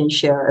 days can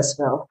share as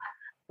well.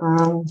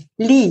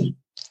 Lee.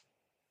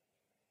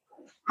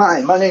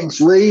 Hi, my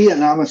name's Lee,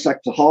 and I'm a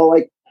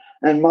sexaholic.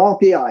 And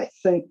Malki, I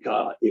think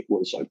it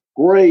was a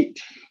great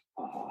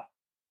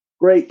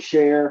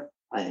share.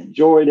 I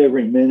enjoyed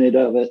every minute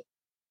of it.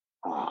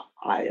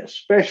 I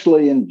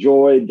especially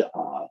enjoyed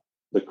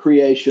the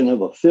creation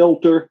of a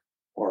filter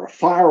or a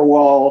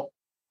firewall,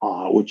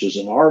 which is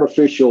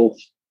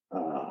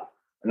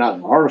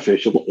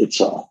it's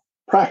a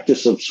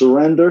practice of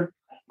surrender.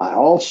 I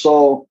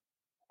also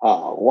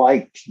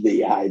liked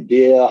the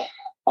idea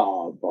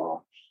of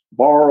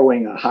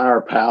borrowing a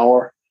higher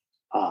power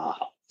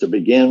to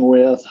begin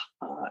with.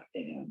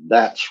 And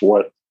that's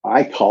what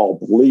I call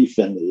belief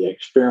in the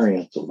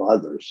experience of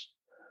others.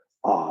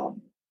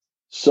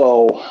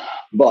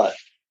 But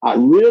I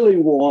really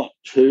want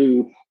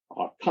to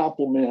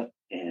compliment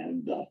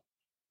and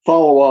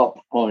follow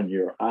up on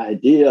your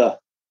idea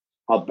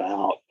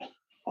about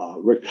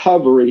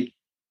recovery,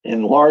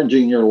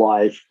 enlarging your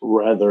life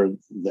rather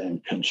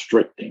than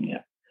constricting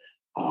it.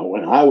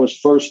 When I was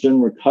first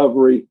in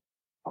recovery,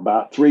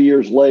 about 3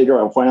 years later,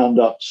 I wound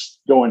up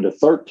going to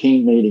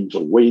 13 meetings a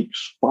week,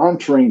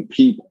 sponsoring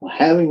people,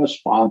 having a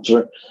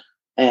sponsor,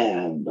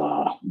 and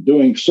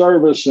doing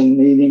service and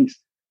meetings.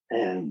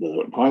 And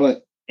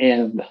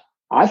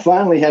I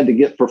finally had to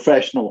get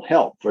professional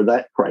help for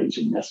that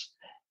craziness.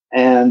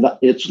 And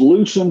it's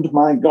loosened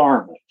my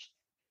garment.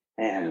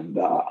 And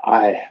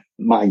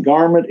my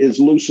garment is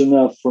loose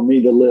enough for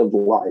me to live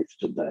life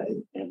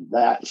today. And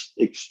that's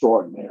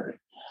extraordinary.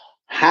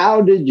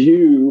 How did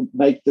you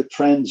make the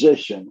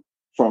transition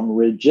from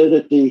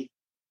rigidity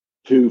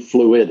to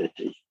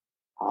fluidity?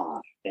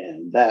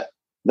 And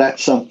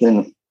that's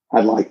something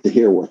I'd like to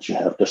hear what you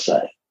have to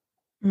say.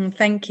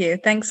 Thank you.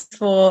 Thanks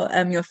for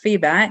your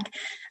feedback.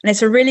 And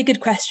it's a really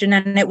good question.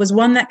 And it was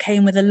one that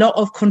came with a lot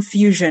of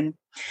confusion.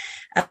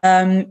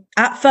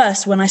 At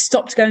first, when I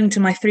stopped going to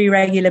my 3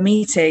 regular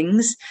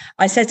meetings,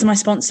 I said to my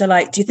sponsor,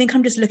 do you think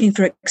I'm just looking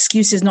for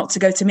excuses not to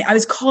go to me? I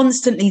was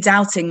constantly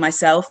doubting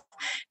myself,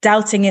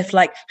 doubting if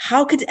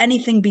how could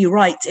anything be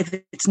right if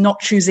it's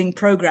not choosing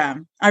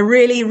program? I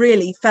really,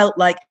 really felt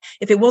like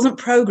if it wasn't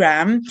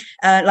program,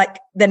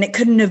 then it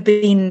couldn't have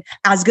been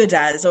as good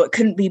as, or it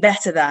couldn't be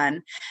better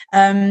than.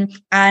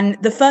 And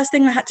the first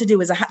thing I had to do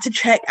was I had to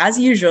check, as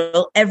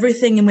usual,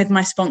 everything in with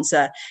my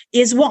sponsor.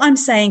 Is what I'm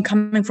saying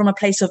coming from a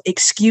place of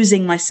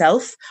excusing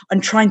myself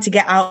and trying to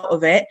get out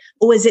of it,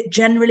 or is it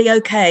generally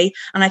okay?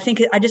 And I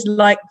think I just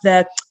like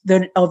the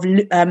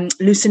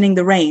loosening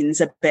the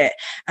reins a bit.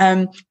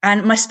 And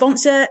my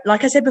sponsor,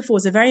 like I said before,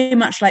 is very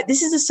much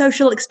this is a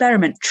social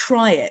experiment.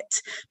 Try it.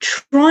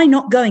 Try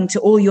not going to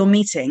all your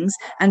meetings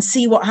and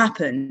see what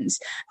happens.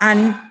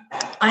 And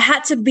I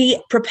had to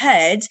be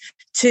prepared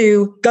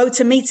to go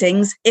to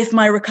meetings if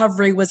my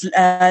recovery was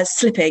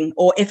slipping,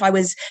 or if I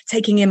was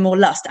taking in more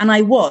lust. And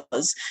I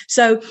was.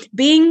 So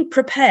being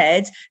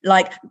prepared,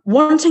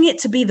 wanting it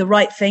to be the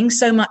right thing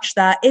so much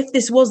that if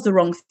this was the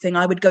wrong thing,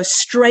 I would go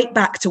straight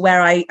back to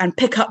and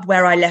pick up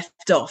where I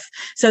left off.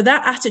 So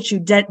that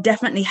attitude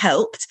definitely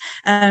helped.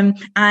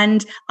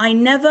 And I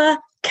never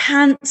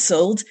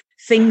cancelled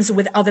things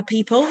with other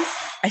people.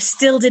 I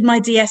still did my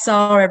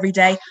DSR every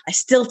day. I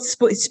still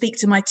speak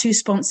to my 2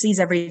 sponsees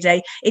every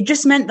day. It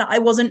just meant that I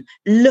wasn't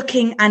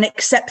looking and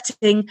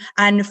accepting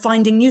and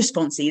finding new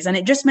sponsees. And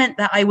it just meant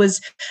that I was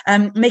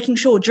making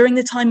sure during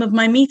the time of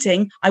my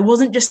meeting, I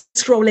wasn't just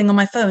scrolling on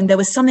my phone. There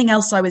was something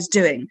else I was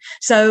doing.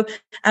 So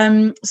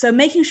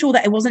making sure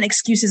that it wasn't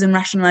excuses and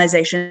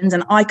rationalizations,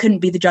 and I couldn't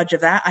be the judge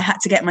of that. I had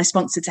to get my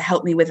sponsor to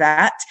help me with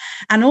that.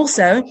 And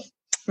also,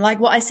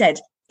 like what I said,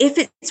 if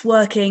it's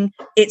working,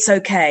 it's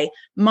okay.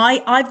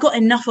 I've got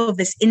enough of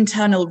this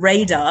internal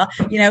radar.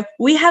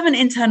 We have an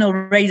internal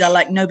radar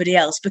like nobody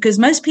else, because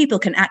most people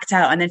can act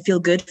out and then feel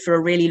good for a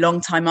really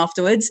long time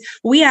afterwards.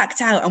 We act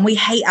out and we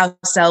hate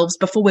ourselves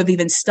before we've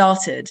even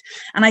started.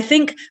 And I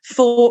think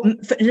for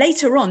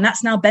later on,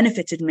 that's now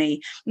benefited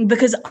me,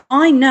 because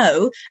I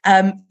know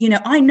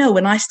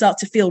when I start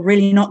to feel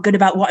really not good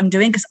about what I'm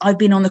doing because I've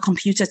been on the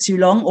computer too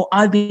long, or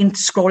I've been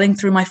scrolling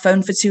through my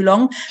phone for too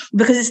long,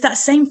 because it's that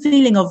same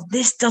feeling of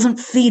this doesn't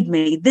feed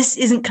me. This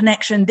isn't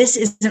connection. This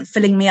isn't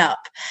filling me up.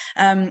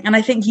 And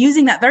I think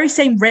using that very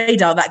same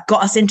radar that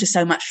got us into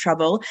so much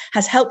trouble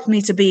has helped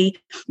me to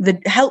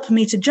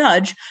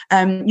judge,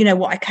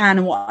 what I can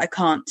and what I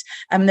can't.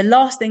 The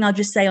last thing I'll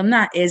just say on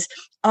that is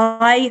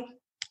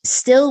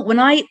when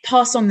I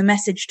pass on the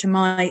message to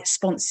my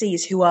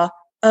sponsees who are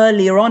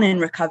earlier on in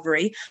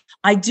recovery,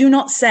 I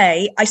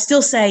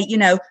still say,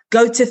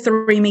 go to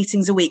 3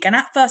 meetings a week. And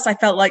at first I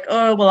felt like,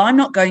 oh, well, I'm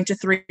not going to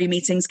 3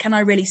 meetings. Can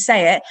I really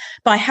say it?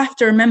 But I have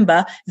to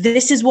remember,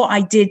 this is what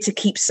I did to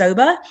keep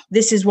sober.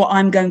 This is what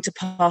I'm going to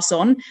pass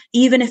on.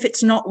 Even if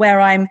it's not where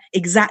I'm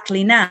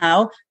exactly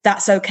now,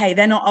 that's okay.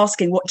 They're not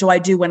asking, what do I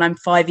do when I'm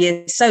 5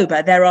 years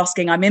sober? They're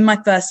asking, I'm in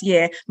my first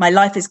year. My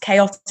life is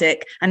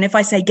chaotic. And if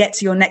I say, get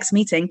to your next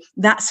meeting,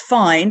 that's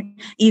fine,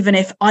 even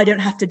if I don't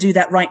have to do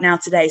that right now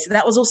today. So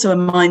that was also a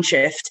mind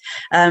shift.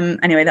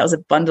 Anyway, that was a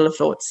bundle of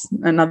thoughts,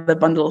 another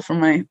bundle from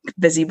my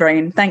busy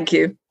brain. Thank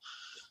you.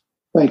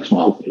 Thanks,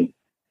 Malki.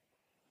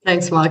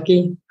 Thanks,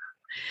 Malki.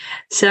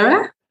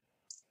 Sarah?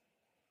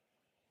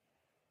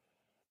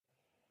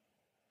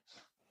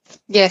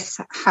 Yes.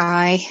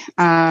 Hi.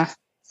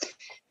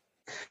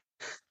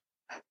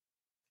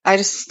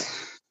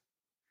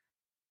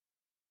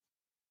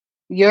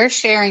 Your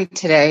sharing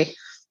today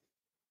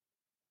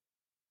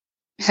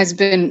has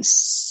been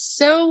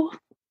so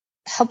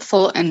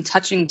helpful and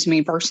touching to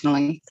me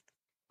personally.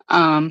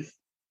 I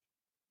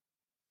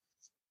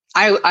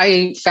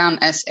found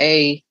SA,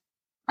 I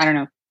don't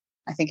know,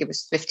 I think it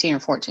was 15 or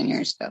 14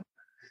 years ago.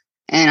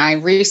 And I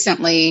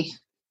recently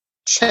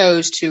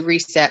chose to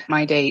reset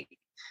my date,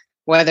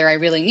 whether I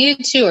really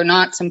needed to or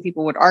not. Some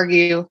people would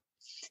argue.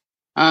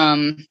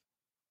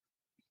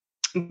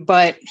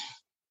 But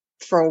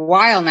for a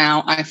while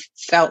now, I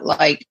felt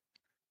like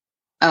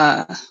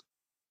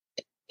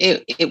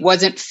it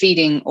wasn't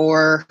feeding,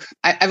 or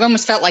I've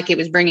almost felt like it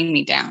was bringing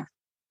me down.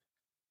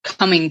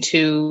 Coming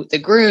to the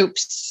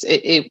groups,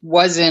 it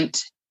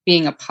wasn't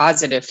being a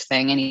positive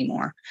thing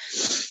anymore.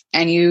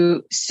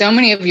 And so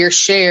many of your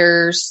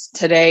shares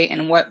today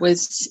and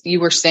you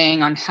were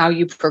saying on how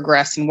you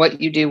progress and what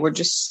you do were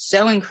just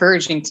so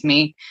encouraging to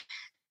me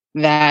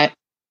that,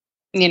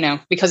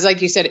 because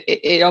like you said,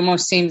 it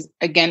almost seems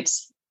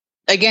against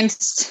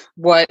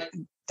what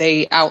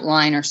they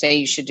outline or say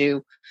you should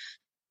do.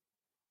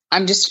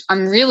 I'm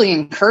really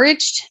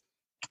encouraged,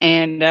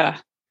 and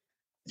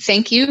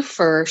thank you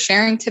for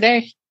sharing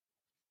today.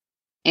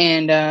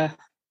 And I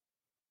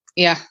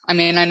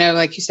know,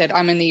 like you said,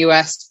 I'm in the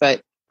US,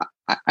 but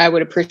I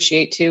would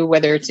appreciate too,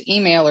 whether it's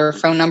email or a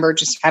phone number,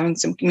 just having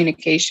some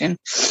communication.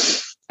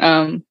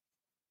 I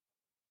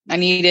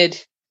needed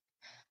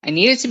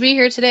to be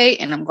here today,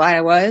 and I'm glad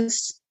I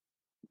was.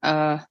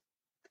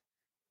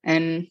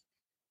 And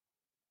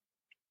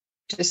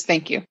just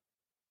thank you.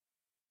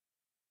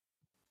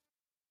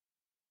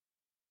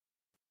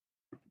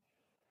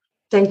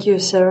 Thank you,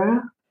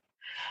 Sarah.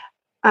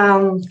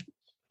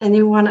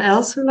 Anyone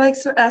else who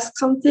likes to ask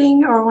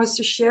something or wants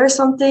to share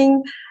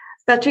something?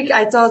 Patrick,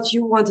 I thought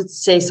you wanted to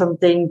say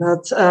something,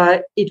 but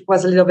it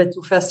was a little bit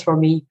too fast for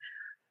me.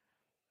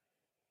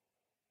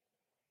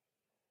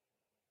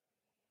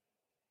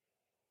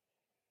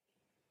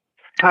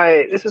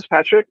 Hi, this is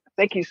Patrick.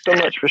 Thank you so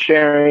much for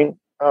sharing.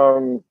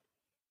 I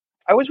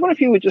was wondering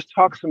if you would just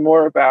talk some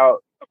more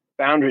about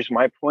boundaries,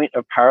 my point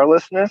of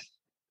powerlessness.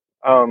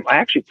 I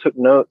actually took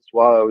notes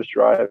while I was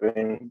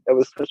driving. That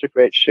was such a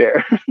great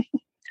share.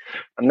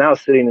 I'm now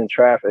sitting in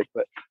traffic,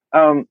 but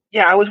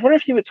I was wondering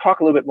if you would talk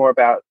a little bit more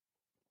about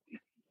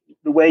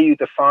the way you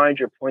defined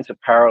your points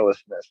of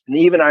powerlessness. And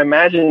even, I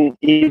imagine,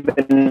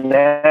 even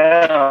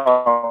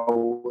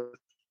now,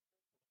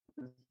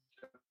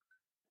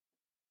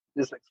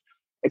 this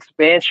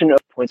expansion of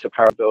points of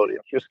powerability. I'm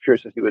just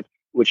curious if you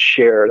would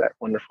share that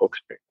wonderful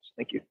experience.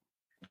 Thank you.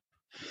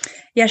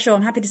 Yeah, sure.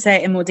 I'm happy to say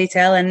it in more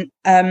detail. And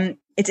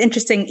it's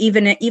interesting,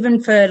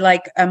 even for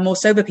more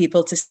sober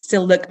people, to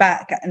still look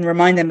back and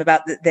remind them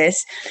about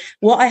this.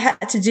 What I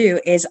had to do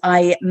is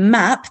I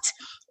mapped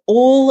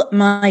all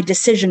my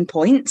decision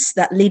points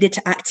that leaded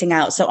to acting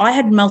out. So I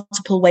had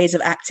multiple ways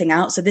of acting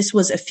out. So this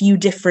was a few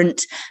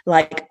different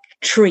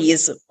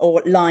trees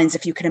or lines,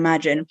 if you can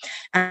imagine.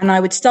 And I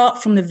would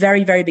start from the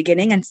very, very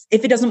beginning. And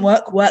if it doesn't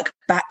work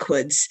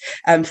backwards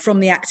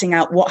from the acting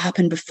out, what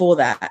happened before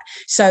that.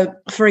 So,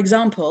 for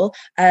example,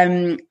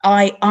 I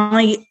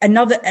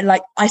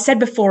said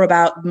before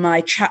about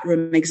my chat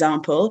room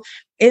example,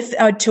 if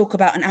I'd talk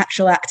about an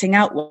actual acting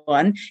out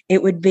one,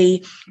 it would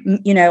be,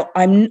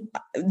 I'm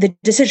the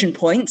decision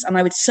points, and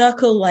I would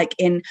circle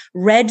in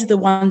red the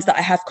ones that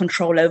I have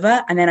control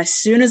over. And then as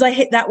soon as I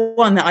hit that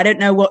one that I don't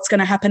know what's going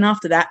to happen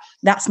after that,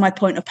 that's my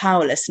point of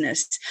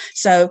powerlessness.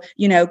 So,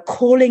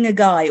 calling a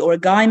guy or a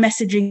guy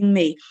messaging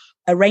me,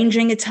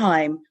 arranging a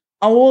time,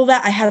 all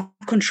that I have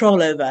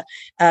control over.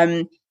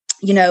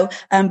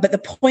 But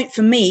the point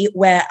for me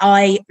where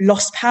I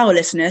lost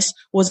powerlessness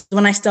was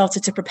when I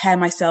started to prepare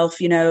myself,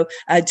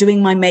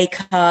 doing my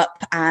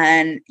makeup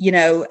and,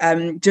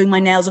 doing my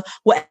nails,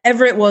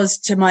 whatever it was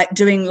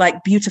doing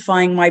like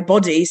beautifying my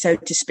body, so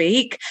to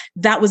speak.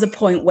 That was a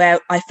point where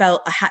I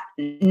felt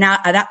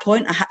at that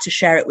point, I had to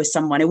share it with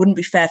someone. It wouldn't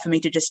be fair for me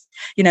to just,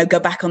 go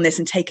back on this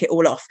and take it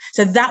all off.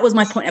 So that was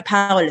my point of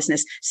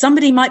powerlessness.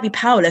 Somebody might be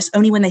powerless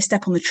only when they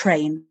step on the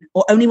train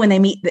or only when they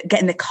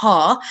get in the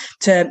car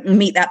to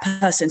meet that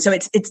person. So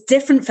it's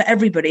different for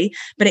everybody,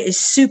 but it is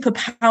super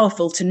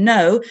powerful to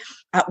know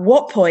at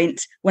what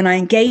point when I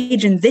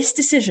engage in this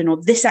decision or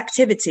this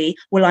activity,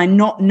 will I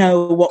not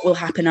know what will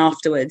happen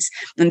afterwards?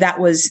 And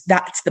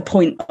that's the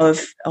point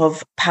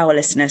of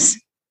powerlessness.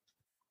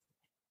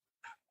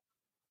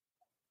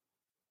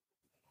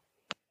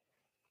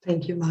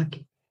 Thank you,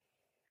 Malki.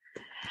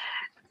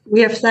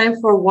 We have time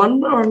for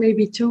one or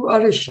maybe two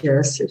other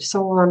shares. If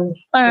someone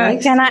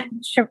likes.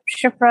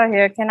 Shipra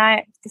here, can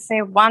I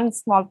say one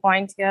small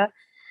point here?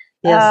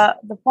 Yes.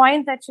 The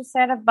point that you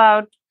said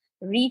about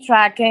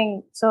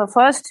retracking. So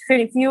first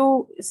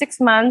 6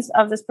 months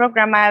of this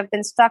program, I have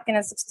been stuck in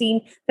a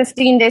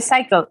 15-day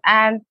cycle.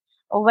 And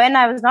when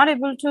I was not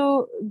able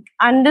to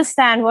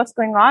understand what's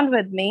going on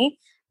with me,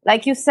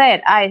 like you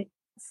said,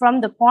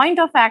 from the point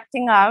of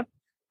acting out,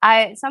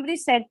 somebody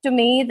said to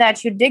me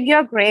that you dig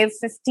your grave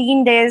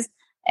 15 days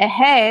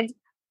ahead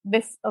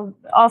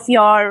of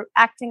your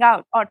acting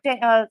out, or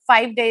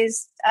 5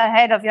 days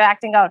ahead of your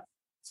acting out.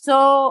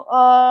 So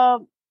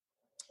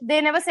they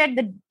never said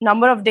the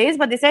number of days,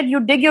 but they said you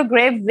dig your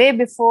grave way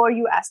before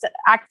you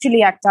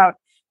actually act out.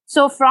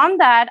 So from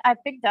that, I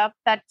picked up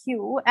that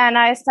cue and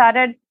I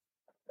started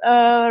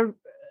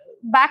backtracking.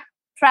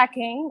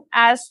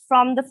 As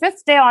from the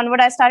 5th day onward,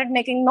 I started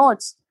making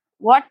notes.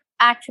 What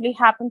actually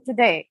happened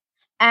today?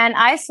 And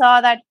I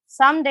saw that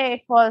someday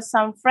it was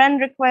some friend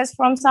request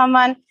from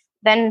someone.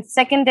 Then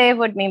second day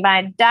would be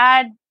my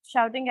dad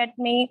shouting at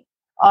me.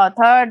 Or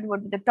third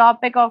would be the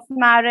topic of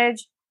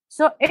marriage.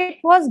 So it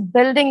was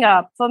building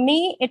up. For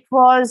me, it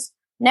was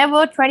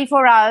never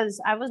 24 hours.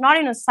 I was not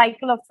in a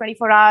cycle of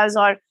 24 hours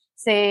or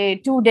say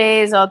 2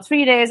 days or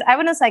 3 days. I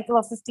was in a cycle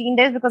of 15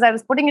 days because I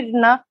was putting it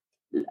in a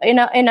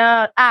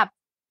app,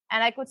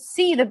 and I could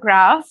see the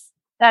graph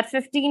that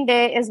 15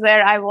 day is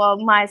where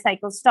my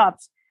cycle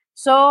stops.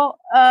 So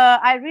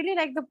I really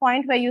like the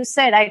point where you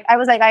said, I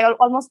was like, I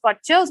almost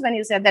got chills when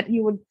you said that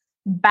you would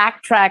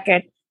backtrack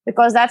it,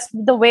 because that's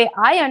the way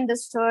I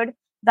understood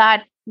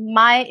that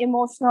my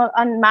emotional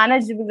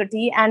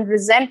unmanageability and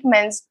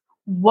resentments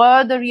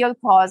were the real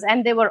cause,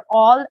 and they were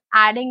all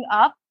adding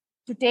up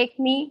to take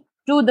me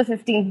to the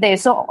 15th day.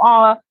 So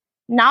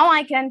now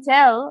I can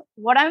tell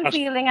what I'm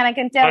feeling, and I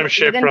can tell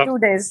within 2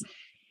 days.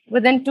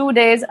 Within 2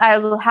 days, I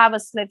will have a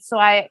slip. So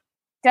I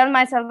tell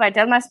my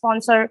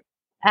sponsor,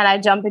 and I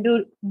jump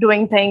into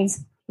doing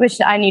things which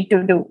I need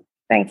to do.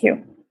 Thank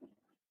you.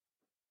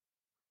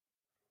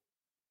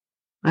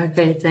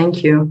 Okay,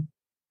 thank you.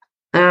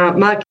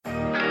 Mark.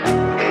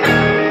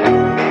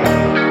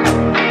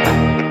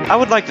 I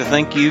would like to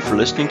thank you for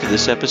listening to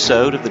this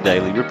episode of the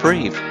Daily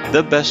Reprieve,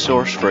 the best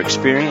source for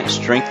experience,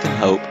 strength, and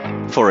hope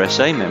for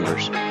SA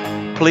members.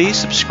 Please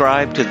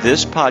subscribe to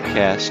this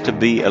podcast to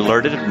be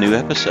alerted of new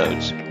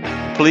episodes.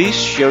 Please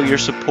show your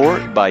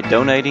support by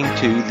donating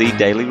to the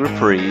Daily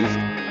Reprieve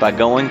by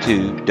going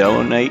to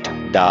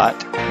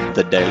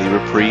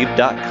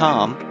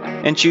donate.thedailyreprieve.com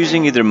and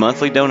choosing either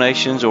monthly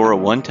donations or a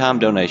one-time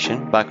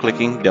donation by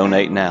clicking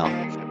Donate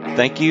Now.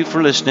 Thank you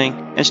for listening,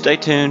 and stay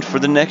tuned for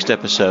the next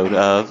episode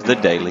of The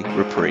Daily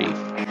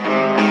Reprieve.